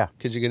pocket. Yeah.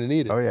 Because you're going to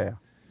need it. Oh, yeah.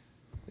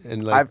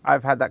 And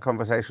I've had that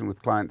conversation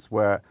with clients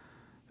where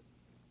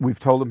we've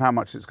told them how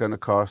much it's going to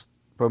cost,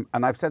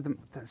 and I've said to them,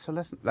 so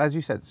let's, as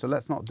you said, so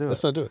let's not do it.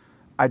 Let's not do it.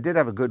 I did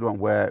have a good one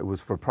where it was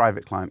for a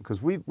private client,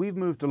 because we've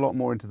moved a lot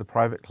more into the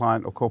private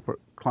client or corporate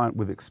client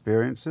with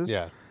experiences,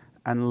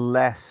 and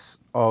less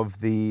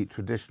of the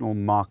traditional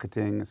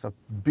marketing and stuff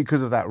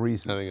because of that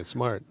reason. I think it's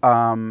smart.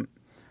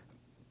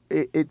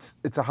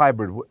 It's a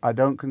hybrid. I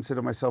don't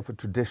consider myself a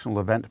traditional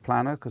event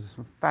planner because there's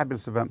some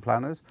fabulous event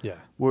planners. Yeah.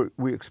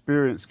 We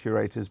experience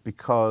curators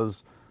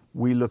because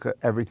we look at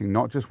everything,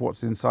 not just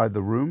what's inside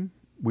the room.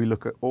 We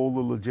look at all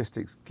the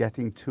logistics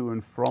getting to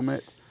and from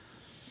it.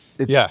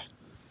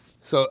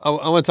 So I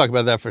want to talk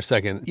about that for a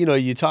second.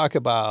 You talk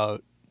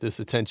about this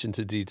attention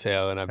to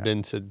detail, and I've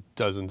been to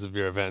dozens of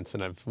your events,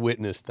 and I've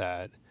witnessed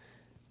that.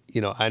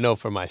 I know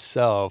for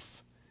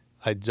myself,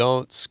 I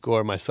don't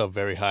score myself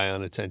very high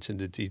on attention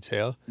to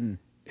detail,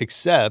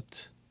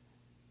 except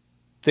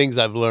things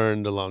I've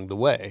learned along the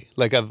way.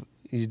 Like do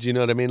you know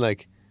what I mean?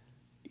 Like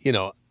I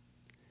know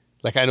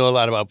a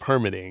lot about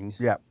permitting.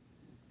 Yeah.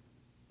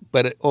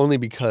 But only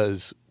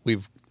because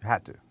we've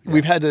had to. Yeah.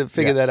 We've had to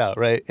figure that out,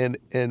 right?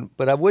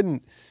 But I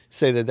wouldn't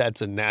say that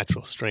that's a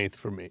natural strength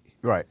for me.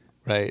 Right.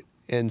 Right.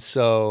 And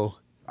so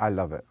I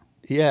love it.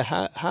 Yeah.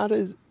 How do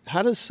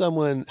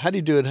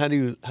you do it?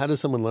 How does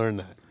someone learn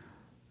that?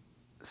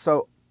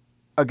 So,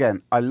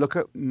 again, I look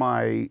at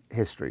my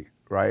history,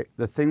 right?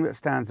 The thing that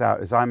stands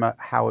out is I'm a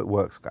how it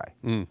works guy.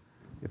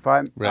 If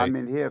I'm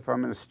in here, if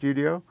I'm in a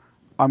studio,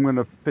 I'm going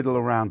to fiddle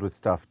around with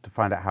stuff to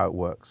find out how it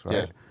works,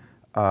 right?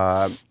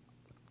 Yeah.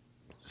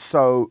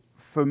 So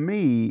for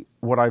me,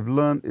 what I've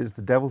learned is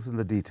the devil's in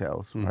the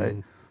details,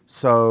 right?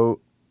 So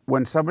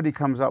when somebody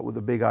comes up with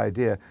a big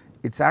idea,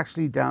 it's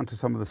actually down to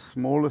some of the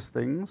smallest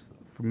things,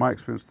 from my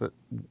experience, that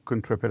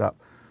can trip it up.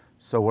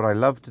 So what I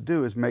love to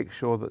do is make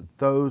sure that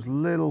those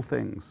little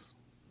things,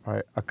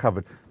 right, are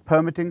covered.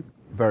 Permitting,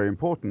 very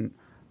important,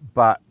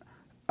 but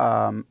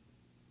I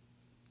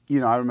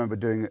remember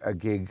doing a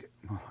gig.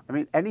 I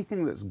mean,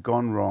 anything that's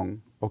gone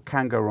wrong or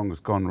can go wrong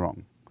has gone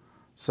wrong.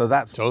 So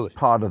that's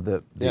part of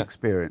the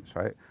experience,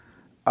 right?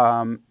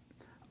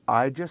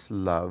 I just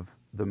love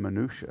the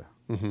minutia,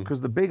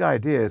 because the big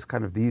idea is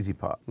kind of the easy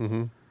part.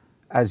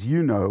 As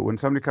you know, when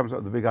somebody comes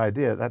up with a big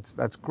idea,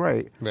 that's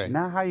great. Right.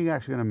 Now, how are you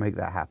actually going to make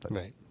that happen?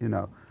 Right.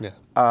 Yeah.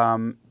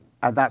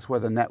 And that's where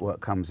the network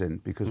comes in,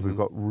 because we've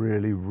got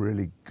really,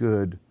 really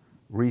good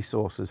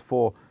resources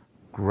for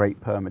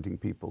great permitting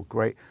people.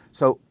 Great.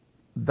 So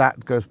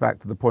that goes back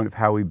to the point of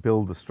how we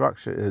build the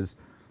structure is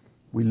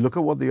we look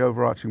at what the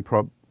overarching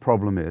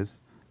problem is,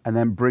 and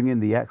then bring in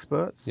the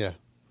experts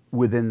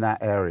within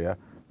that area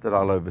that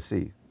I'll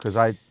oversee, because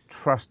I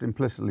trust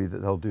implicitly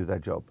that they'll do their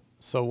job.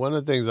 So one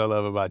of the things I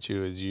love about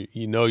you is you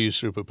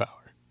use superpower.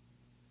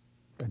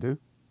 I do.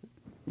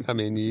 I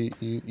mean,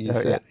 you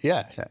said,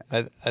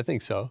 I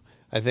think so.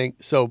 I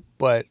think so,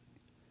 but,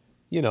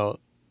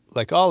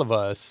 like all of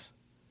us,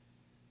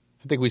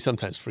 I think we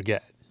sometimes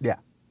forget. Yeah.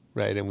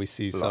 Right? And we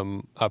see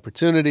some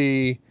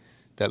opportunity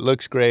that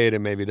looks great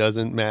and maybe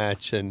doesn't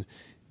match. And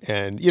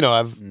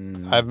I've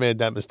made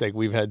that mistake.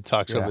 We've had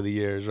talks over the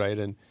years, right?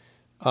 And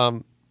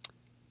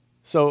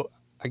so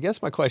I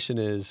guess my question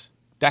is,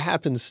 that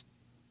happens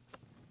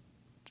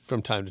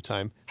from time to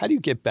time. How do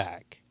you get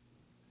back?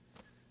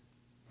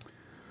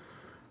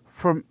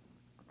 From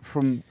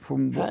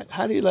what?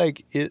 How do you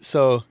like it?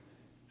 So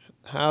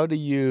how do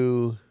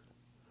you,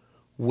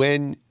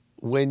 when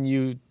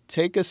you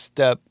take a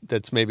step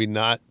that's maybe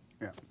not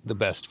the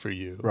best for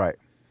you, right?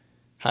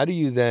 How do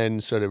you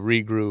then sort of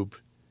regroup?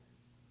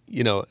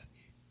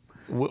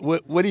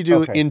 What do you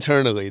do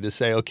internally to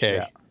say,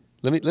 okay,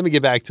 let me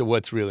get back to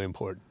what's really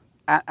important?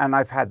 And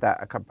I've had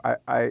that.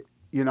 I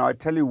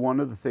tell you one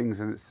of the things,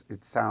 and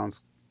it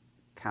sounds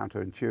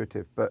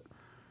counterintuitive, but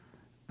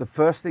the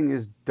first thing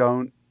is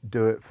don't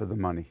do it for the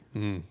money.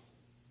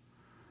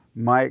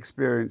 My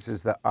experience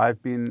is that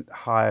I've been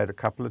hired a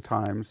couple of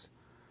times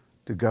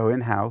to go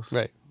in-house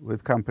Right.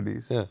 with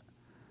companies. Yeah.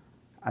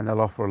 And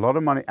they'll offer a lot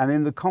of money. And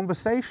in the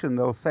conversation,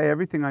 they'll say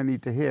everything I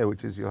need to hear,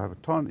 which is you'll have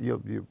a ton,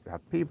 you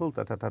have people,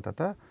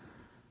 da-da-da-da-da.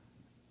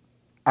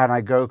 And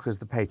I go because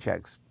the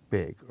paycheck's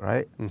big,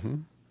 right? Mm-hmm.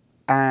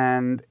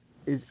 And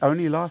it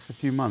only lasts a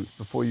few months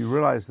before you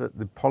realize that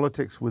the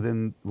politics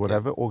within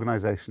whatever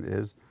organization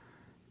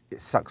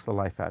it sucks the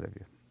life out of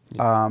you.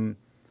 Yeah.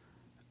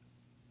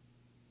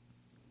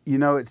 You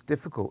know, it's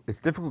difficult. It's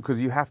difficult because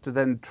you have to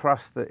then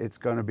trust that it's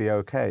going to be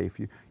okay. If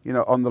you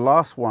know, on the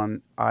last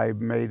one, I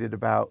made it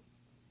about,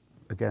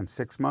 again,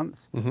 6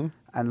 months. Mm-hmm.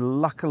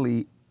 And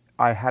luckily,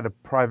 I had a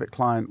private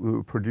client who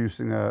were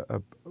producing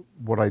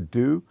what I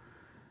do.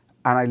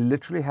 And I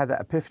literally had that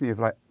epiphany of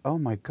like, oh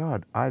my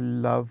God, I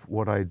love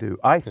what I do.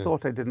 I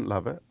thought I didn't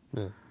love it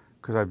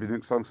because I've been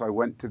doing songs. So I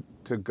went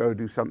to go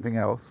do something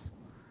else.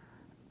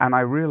 And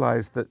I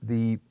realized that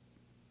the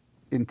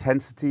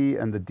intensity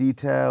and the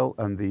detail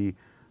and the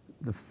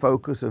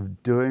focus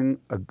of doing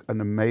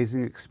an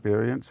amazing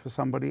experience for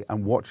somebody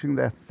and watching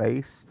their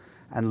face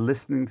and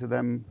listening to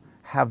them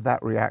have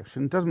that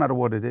reaction, doesn't matter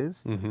what it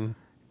is,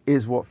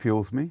 is what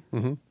fuels me.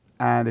 Mm-hmm.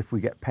 And if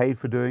we get paid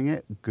for doing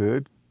it,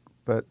 good.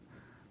 But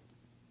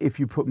if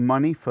you put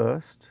money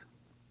first,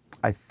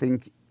 I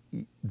think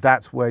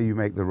that's where you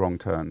make the wrong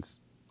turns,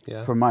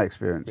 from my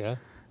experience. Yeah.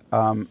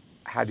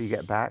 How do you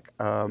get back?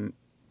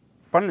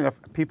 Funnily enough,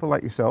 people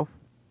like yourself,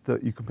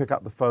 that you can pick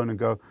up the phone and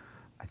go,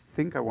 I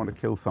think I want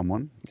to kill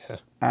someone. Yeah.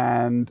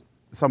 And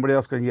somebody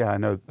else going, yeah, I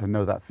know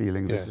that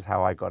feeling. This is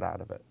how I got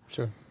out of it.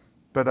 Sure.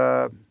 But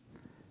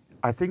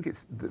I think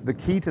it's the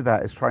key to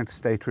that is trying to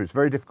stay true. It's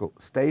very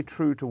difficult. Stay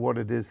true to what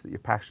it is that you're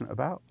passionate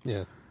about.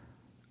 Yeah.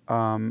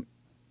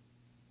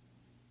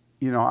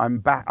 You know, I'm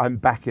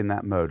back in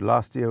that mode.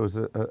 Last year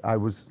I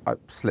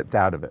slipped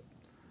out of it.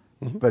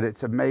 Mm-hmm. But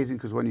it's amazing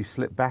because when you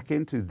slip back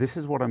into, this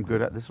is what I'm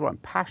good at, this is what I'm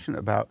passionate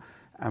about,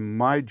 and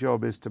my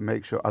job is to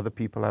make sure other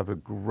people have a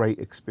great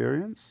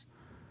experience,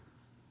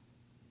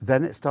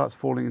 then it starts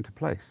falling into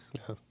place.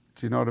 Yeah.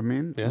 Do you know what I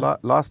mean? Yeah.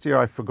 Last year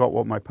I forgot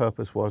what my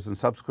purpose was, and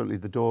subsequently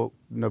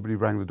nobody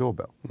rang the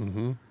doorbell.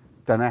 Mm-hmm.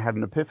 Then I had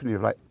an epiphany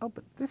of like, oh,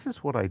 but this is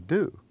what I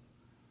do.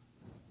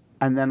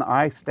 And then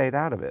I stayed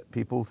out of it.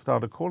 People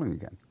started calling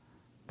again.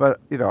 But,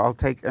 you know, I'll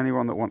take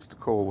anyone that wants to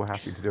call. We're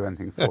happy to do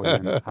anything for you.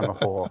 And I'm a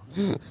whore.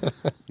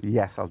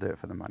 Yes, I'll do it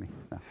for the money.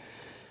 No.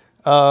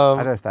 I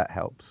don't know if that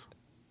helps.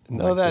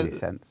 No, makes any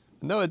sense.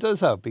 No, it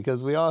does help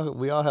because we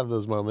all have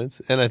those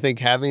moments. And I think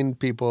having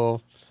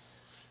people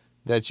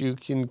that you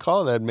can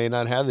call that may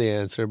not have the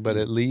answer, but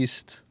at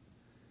least,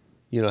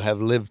 you know,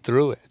 have lived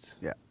through it.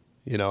 Yeah.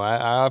 You know, I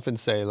often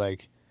say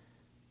like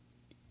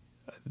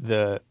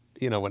when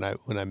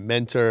I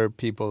mentor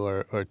people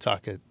or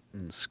talk at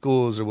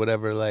schools or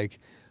whatever, like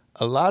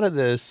a lot of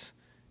this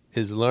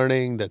is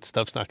learning that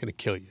stuff's not going to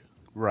kill you.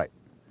 Right.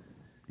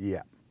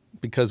 Yeah.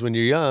 Because when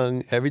you're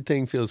young,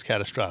 everything feels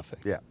catastrophic.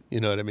 Yeah. You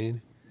know what I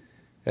mean?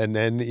 And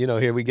then, you know,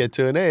 here we get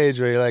to an age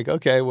where you're like,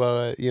 okay,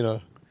 well, you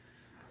know.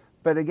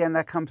 But again,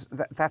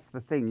 that's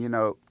the thing, you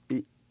know,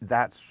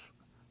 that's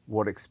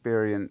what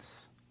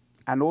experience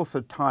and also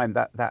time,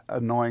 that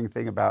annoying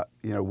thing about,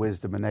 you know,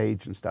 wisdom and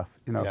age and stuff,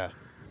 you know. Yeah.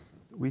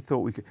 We thought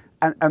we could.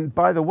 And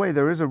by the way,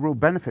 there is a real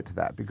benefit to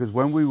that because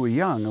when we were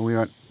young and we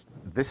went,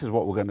 this is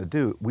what we're going to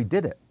do, we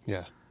did it.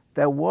 Yeah.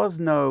 There was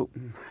no, I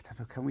don't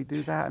know, can we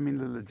do that? I mean,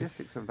 the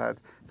logistics of that,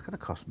 it's going to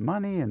cost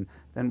money. And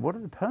then what are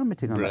the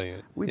permitting on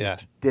Brilliant. that? We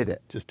just did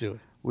it. Just do it.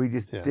 We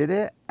just did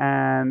it.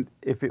 And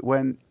if it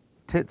went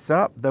tits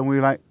up, then we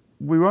were like,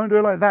 we won't do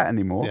it like that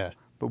anymore. Yeah.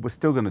 But we're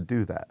still going to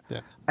do that.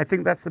 Yeah. I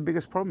think that's the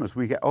biggest problem. As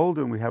we get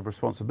older and we have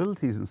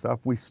responsibilities and stuff,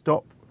 we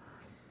stop.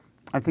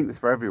 I think this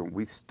for everyone.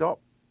 We stop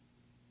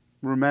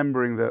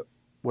remembering that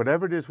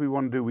whatever it is we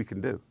want to do, we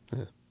can do.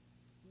 Yeah.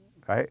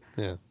 Right?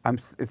 Yeah.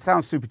 It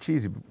sounds super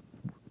cheesy, but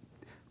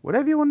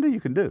whatever you want to do,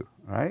 you can do.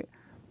 Right?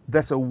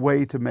 That's a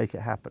way to make it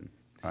happen.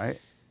 Right?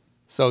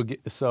 So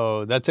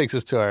that takes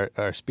us to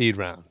our speed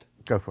round.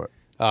 Go for it.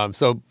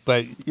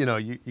 But you know,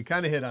 you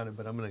kind of hit on it,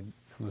 but I'm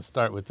gonna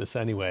start with this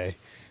anyway.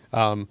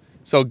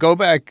 So go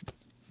back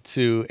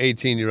to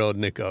 18-year-old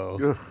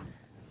Nico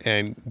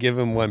and give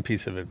him one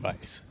piece of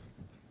advice.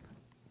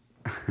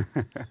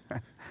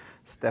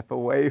 Step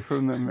away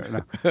from them.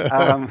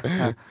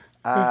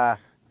 No.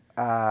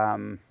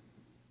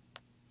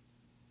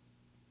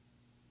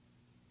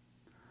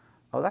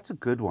 Oh, that's a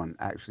good one,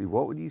 actually.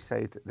 What would you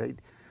say to they?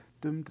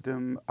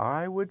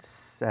 I would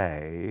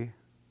say.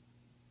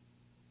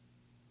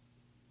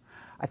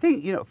 I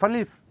think, you know,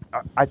 funnily,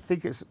 I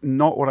think it's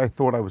not what I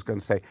thought I was going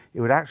to say.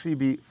 It would actually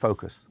be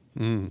focus.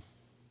 Mm.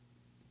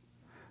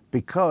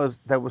 Because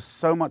there was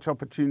so much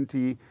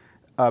opportunity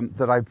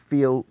that I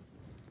feel,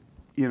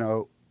 you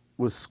know,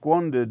 was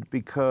squandered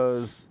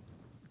because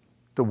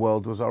the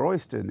world was our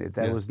oyster. It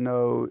was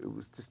it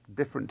was just a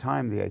different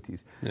time, the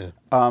 80s. Yeah.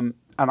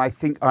 And I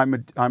think I'm a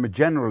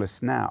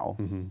generalist now,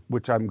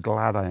 which I'm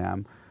glad I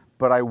am.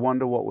 But I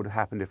wonder what would have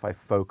happened if I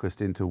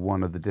focused into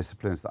one of the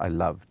disciplines that I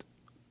loved,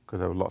 because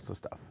there were lots of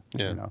stuff.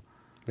 Yeah. You know,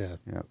 Yeah.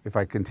 You know, if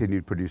I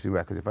continued producing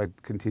records, if I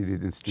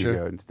continued in studio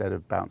Sure. instead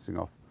of bouncing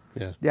off.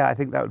 Yeah. Yeah, I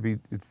think that would be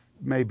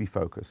maybe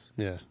focus.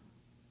 Yeah.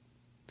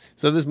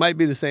 So this might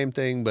be the same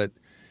thing, but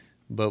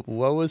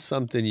what was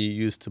something you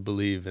used to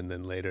believe and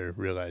then later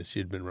realized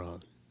you'd been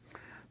wrong?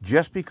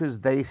 Just because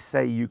they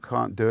say you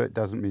can't do it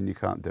doesn't mean you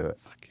can't do it.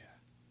 Fuck yeah.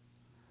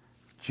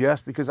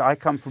 Just because I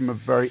come from a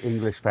very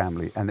English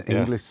family and an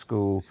Yeah. English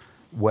school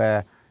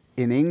where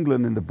in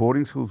England, in the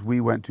boarding schools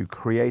we went to,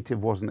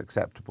 creative wasn't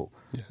acceptable.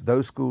 Yeah.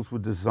 Those schools were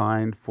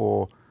designed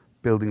for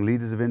building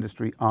leaders of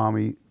industry,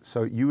 army,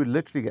 so you would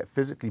literally get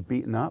physically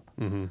beaten up,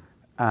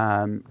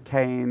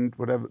 caned,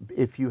 whatever,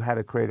 if you had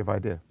a creative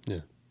idea. Yeah.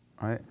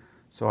 Right?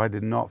 So I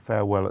did not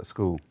fare well at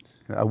school.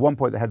 At one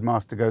point the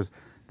headmaster goes,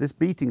 "This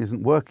beating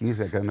isn't working, is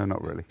it?" I go, "No,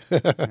 not really."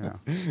 You know.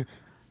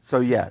 So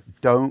yeah,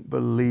 don't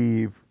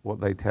believe what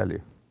they tell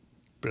you.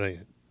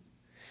 Brilliant.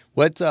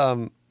 What's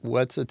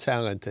a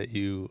talent that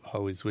you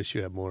always wish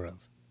you had more of?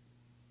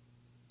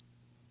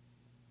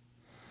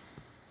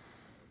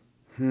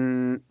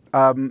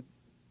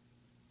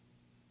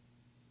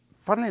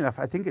 Funnily enough,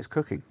 I think it's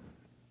cooking.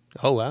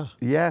 Oh, wow.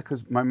 Yeah,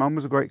 because my mum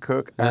was a great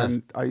cook,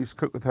 and I used to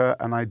cook with her,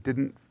 and I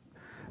didn't.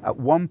 At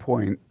one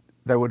point,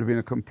 there would have been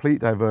a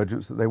complete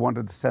divergence that they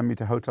wanted to send me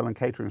to hotel and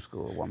catering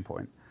school at one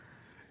point.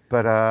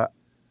 But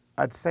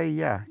I'd say,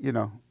 yeah, you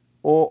know,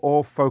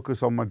 or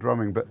focus on my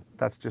drumming, but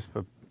that's just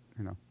for,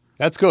 you know.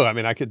 That's cool. I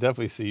mean, I could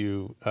definitely see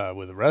you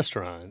with a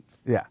restaurant.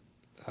 Yeah.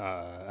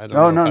 I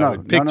don't know if I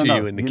would picture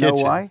you in the kitchen.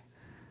 You know why?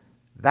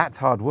 That's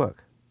hard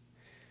work.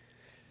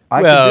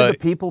 I Well, can do the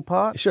people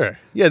part. Sure.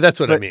 Yeah, that's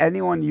what I But mean.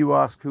 anyone you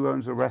ask who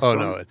owns a restaurant,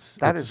 no, it's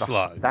that a is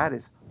slog. That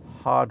is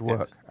hard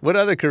work. Yeah. What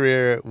other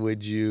career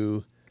would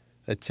you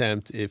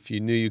attempt if you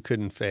knew you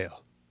couldn't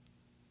fail?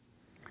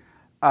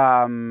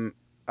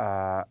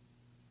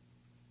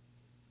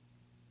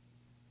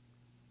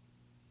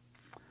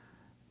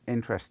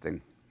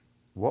 Interesting.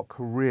 What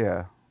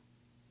career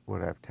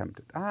would I have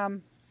attempted?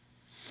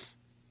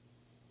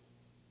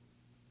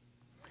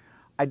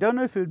 I don't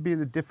know if it would be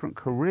in a different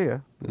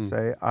career, per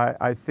se.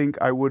 I think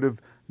I would have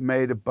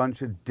made a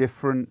bunch of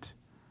different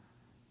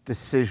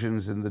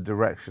decisions in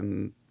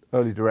the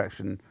early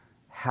direction,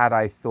 had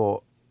I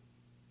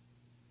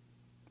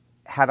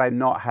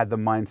not had the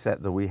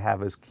mindset that we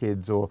have as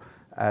kids, or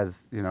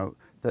as, you know,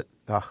 that,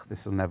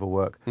 this will never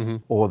work,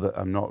 or that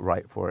I'm not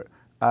right for it.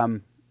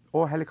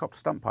 Or helicopter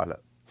stunt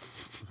pilot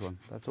was one.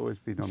 That's always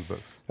been on the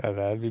books.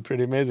 That'd be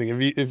pretty amazing.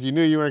 If you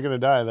knew you weren't going to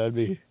die, that'd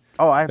be.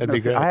 Oh, that'd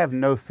be great. I have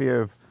no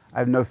fear of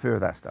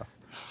that stuff.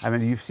 I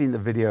mean, you've seen the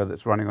video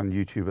that's running on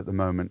YouTube at the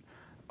moment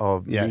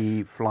of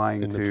me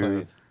flying in the to,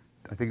 plane.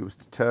 I think it was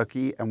to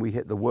Turkey, and we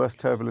hit the worst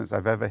turbulence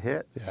I've ever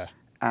hit. Yeah.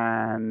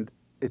 And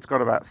it's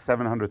got about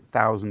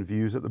 700,000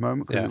 views at the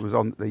moment because it was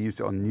on. They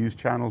used it on news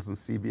channels and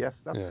CBS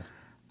stuff. Yeah.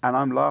 And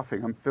I'm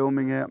laughing. I'm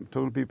filming it. I'm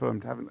talking to people.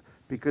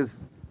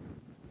 Because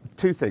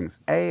two things.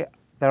 A,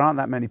 there aren't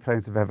that many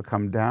planes that have ever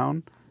come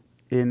down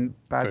in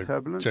bad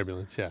turbulence.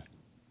 Turbulence, yeah.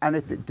 And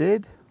if it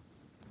did,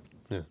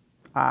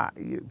 Yeah.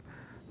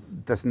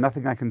 there's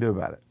nothing I can do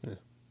about it. Yeah.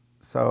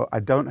 So I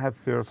don't have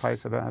fear of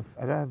heights. I don't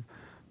have.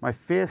 My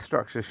fear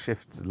structure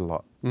shifted a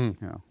lot. You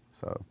know.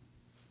 So.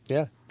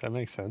 Yeah, that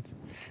makes sense.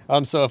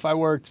 So if I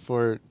worked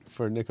for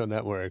Nico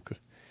Network,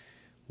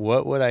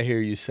 what would I hear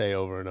you say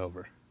over and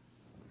over?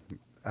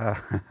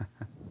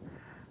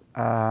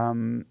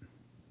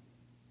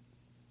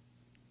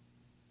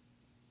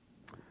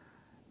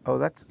 Oh,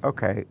 that's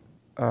okay.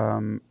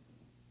 I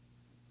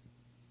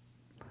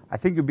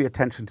think it'd be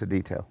attention to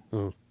detail.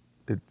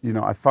 You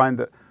know, I find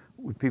that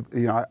with people,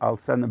 you know, I'll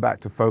send them back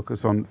to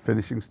focus on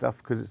finishing stuff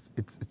because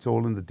it's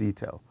all in the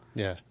detail.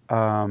 Yeah.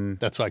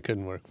 That's why I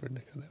couldn't work for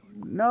Nico Network.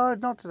 No,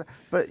 not to,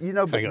 but you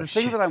know, but the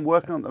thing that I'm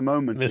working on at the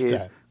moment Missed is,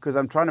 that. because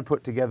I'm trying to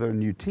put together a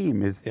new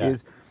team,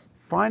 is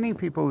finding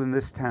people in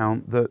this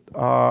town that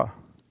are,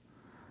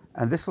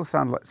 and this will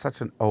sound like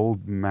such an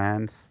old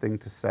man's thing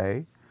to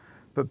say,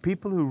 but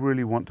people who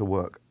really want to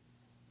work.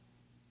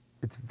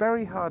 It's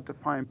very hard to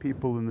find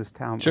people in this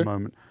town at the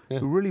moment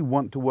who really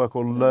want to work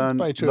or learn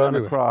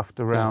a craft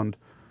around,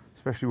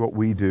 especially what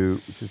we do,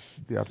 which is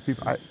the art of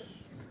people.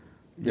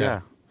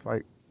 It's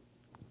like,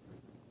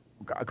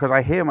 because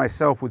I hear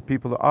myself with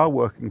people that are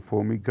working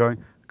for me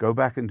going, go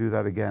back and do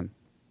that again.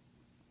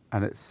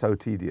 And it's so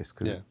tedious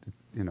because,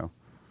 you know.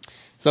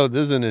 So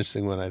this is an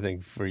interesting one, I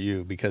think, for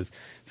you, because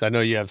I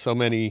know you have so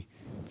many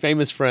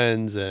famous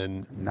friends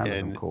and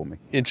call me.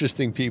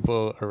 Interesting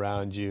people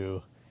around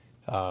you.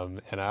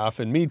 And I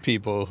often meet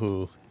people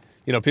who,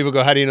 you know, people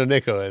go, how do you know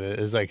Nico? And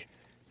it's like,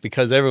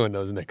 because everyone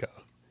knows Nico.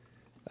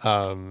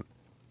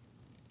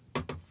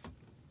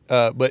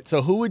 But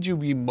so who would you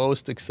be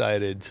most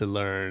excited to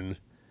learn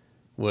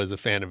was a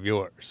fan of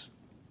yours?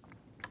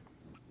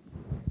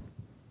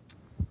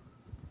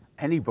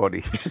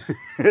 Anybody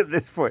at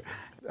this point.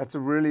 That's a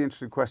really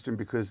interesting question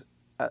because,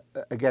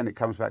 again, it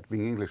comes back to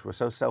being English. We're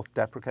so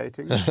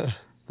self-deprecating that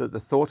the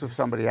thought of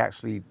somebody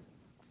actually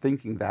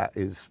thinking that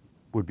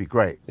would be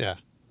great. Yeah.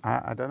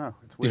 I don't know.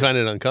 It's weird. Do you find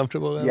it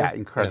uncomfortable? Yeah,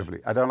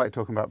 incredibly. I don't like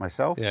talking about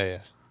myself.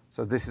 Yeah.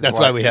 So this is That's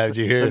why we had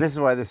you here. So this is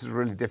why this is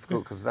really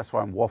difficult, because that's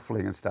why I'm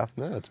waffling and stuff.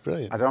 No, that's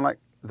brilliant. I don't like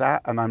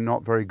that, and I'm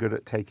not very good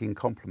at taking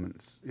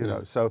compliments, you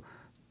know. So,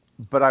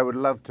 but I would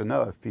love to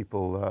know if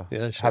people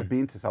have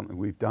been to something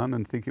we've done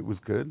and think it was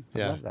good. I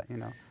love that, you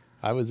know.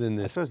 I was in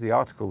I this. suppose the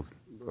articles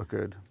are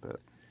good, but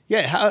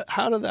Yeah,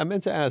 how do I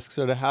meant to ask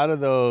sort of how do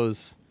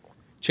those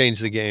change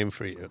the game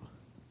for you?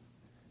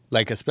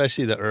 Like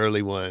especially the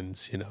early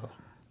ones, you know.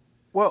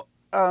 well,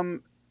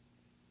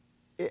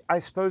 I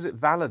suppose it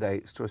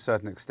validates to a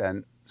certain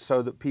extent,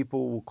 so that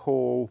people will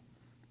call.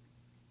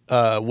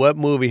 What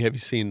movie have you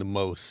seen the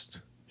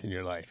most in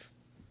your life?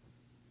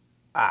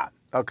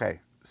 Okay,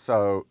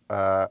 so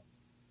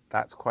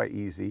that's quite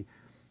easy.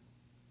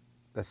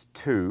 There's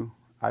two.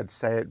 I'd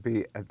say it'd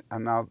be,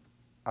 and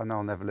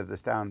I'll never live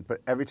this down,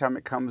 but every time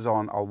it comes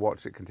on, I'll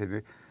watch it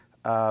continually.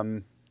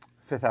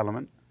 Fifth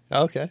Element,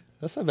 Okay,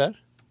 that's not bad.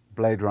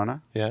 Blade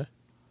Runner. Yeah.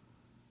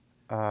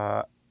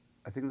 I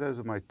think those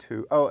are my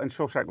two. Oh, and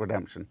Shawshank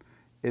Redemption.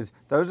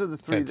 Those are the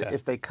three that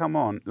if they come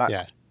on,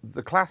 like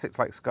the classics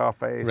like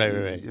Scarface,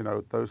 right. you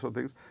know, those sort of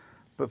things.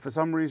 But for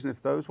some reason,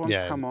 if those ones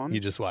come on, you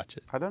just watch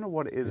it. I don't know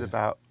what it is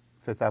about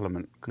Fifth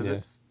Element,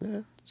 because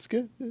it's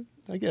good.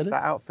 I get it.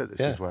 that outfit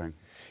that she's wearing.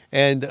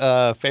 And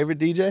favorite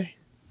DJ?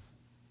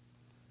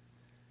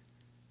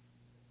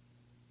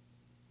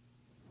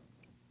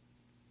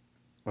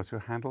 What's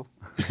your handle?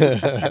 Do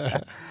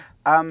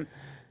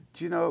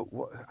you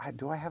know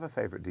do I have a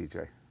favorite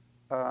DJ?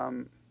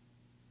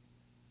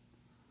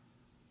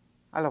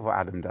 I love what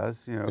Adam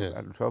does, you know,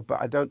 Adam 12,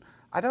 but I don't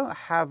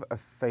have a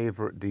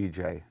favorite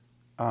DJ,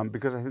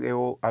 because I think they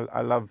all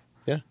I love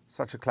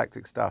such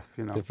eclectic stuff,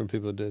 you know. Different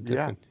people do it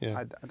different. Yeah.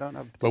 I don't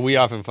have. But we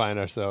often find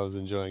ourselves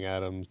enjoying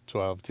Adam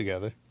 12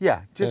 together.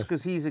 Yeah, just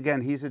because he's a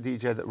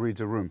DJ that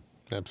reads a room.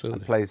 Absolutely.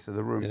 And plays to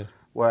the room. Yeah.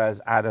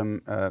 Whereas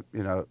Adam,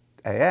 you know,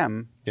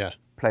 AM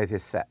played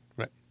his set.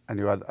 Right.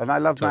 And I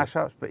love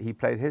mashups, but he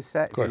played his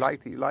set. If you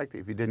liked it, you liked it.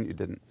 If you didn't, you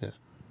didn't. Yeah.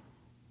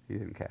 He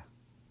didn't care.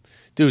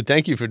 Dude,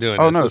 thank you for doing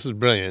this. No, this is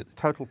brilliant.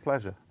 Total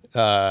pleasure.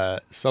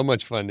 So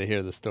much fun to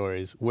hear the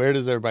stories. Where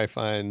does everybody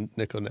find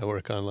Nico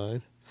Network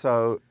online?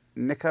 So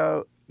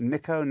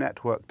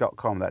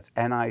NicoNetwork.com. That's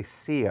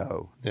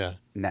NICO.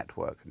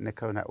 Network.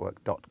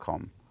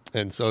 NicoNetwork.com.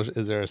 And so,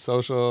 is there a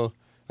social?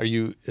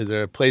 Is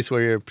there a place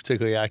where you're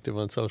particularly active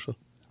on social?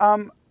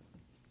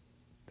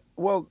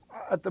 Well,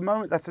 at the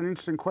moment, that's an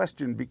interesting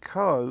question,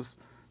 because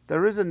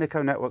there is a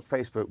Nico Network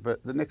Facebook,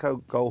 but the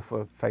Nico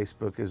Golfar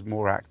Facebook is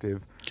more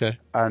active. Okay.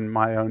 And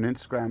my own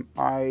Instagram.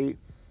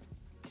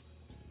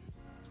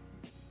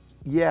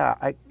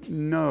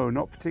 No,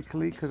 not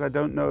particularly, because I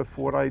don't know if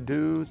what I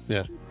do.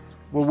 Yeah.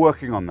 We're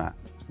working on that,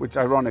 which is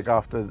ironic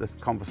after this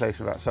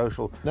conversation about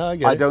social. No, I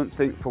get it. I don't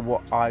think for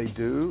what I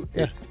do,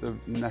 it's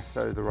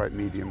necessarily the right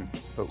medium,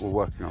 but we're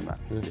working on that.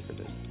 To see if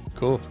it is.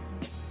 Cool.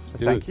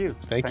 Dude, thank you.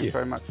 Thanks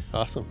very much.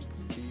 Awesome.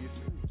 See you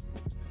soon.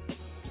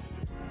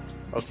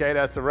 Okay,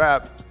 that's a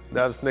wrap.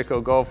 That was Nico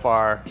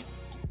Golfar.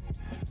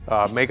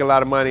 Make a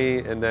lot of money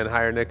and then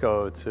hire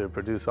Nico to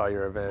produce all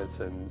your events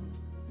and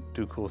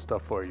do cool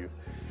stuff for you.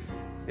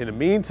 In the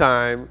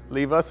meantime,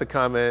 leave us a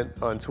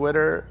comment on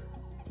Twitter,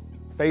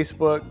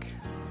 Facebook,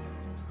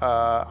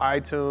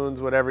 iTunes,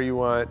 whatever you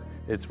want.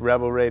 It's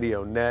Rebel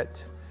Radio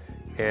Net.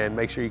 And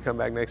make sure you come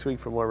back next week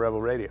for more Rebel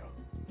Radio.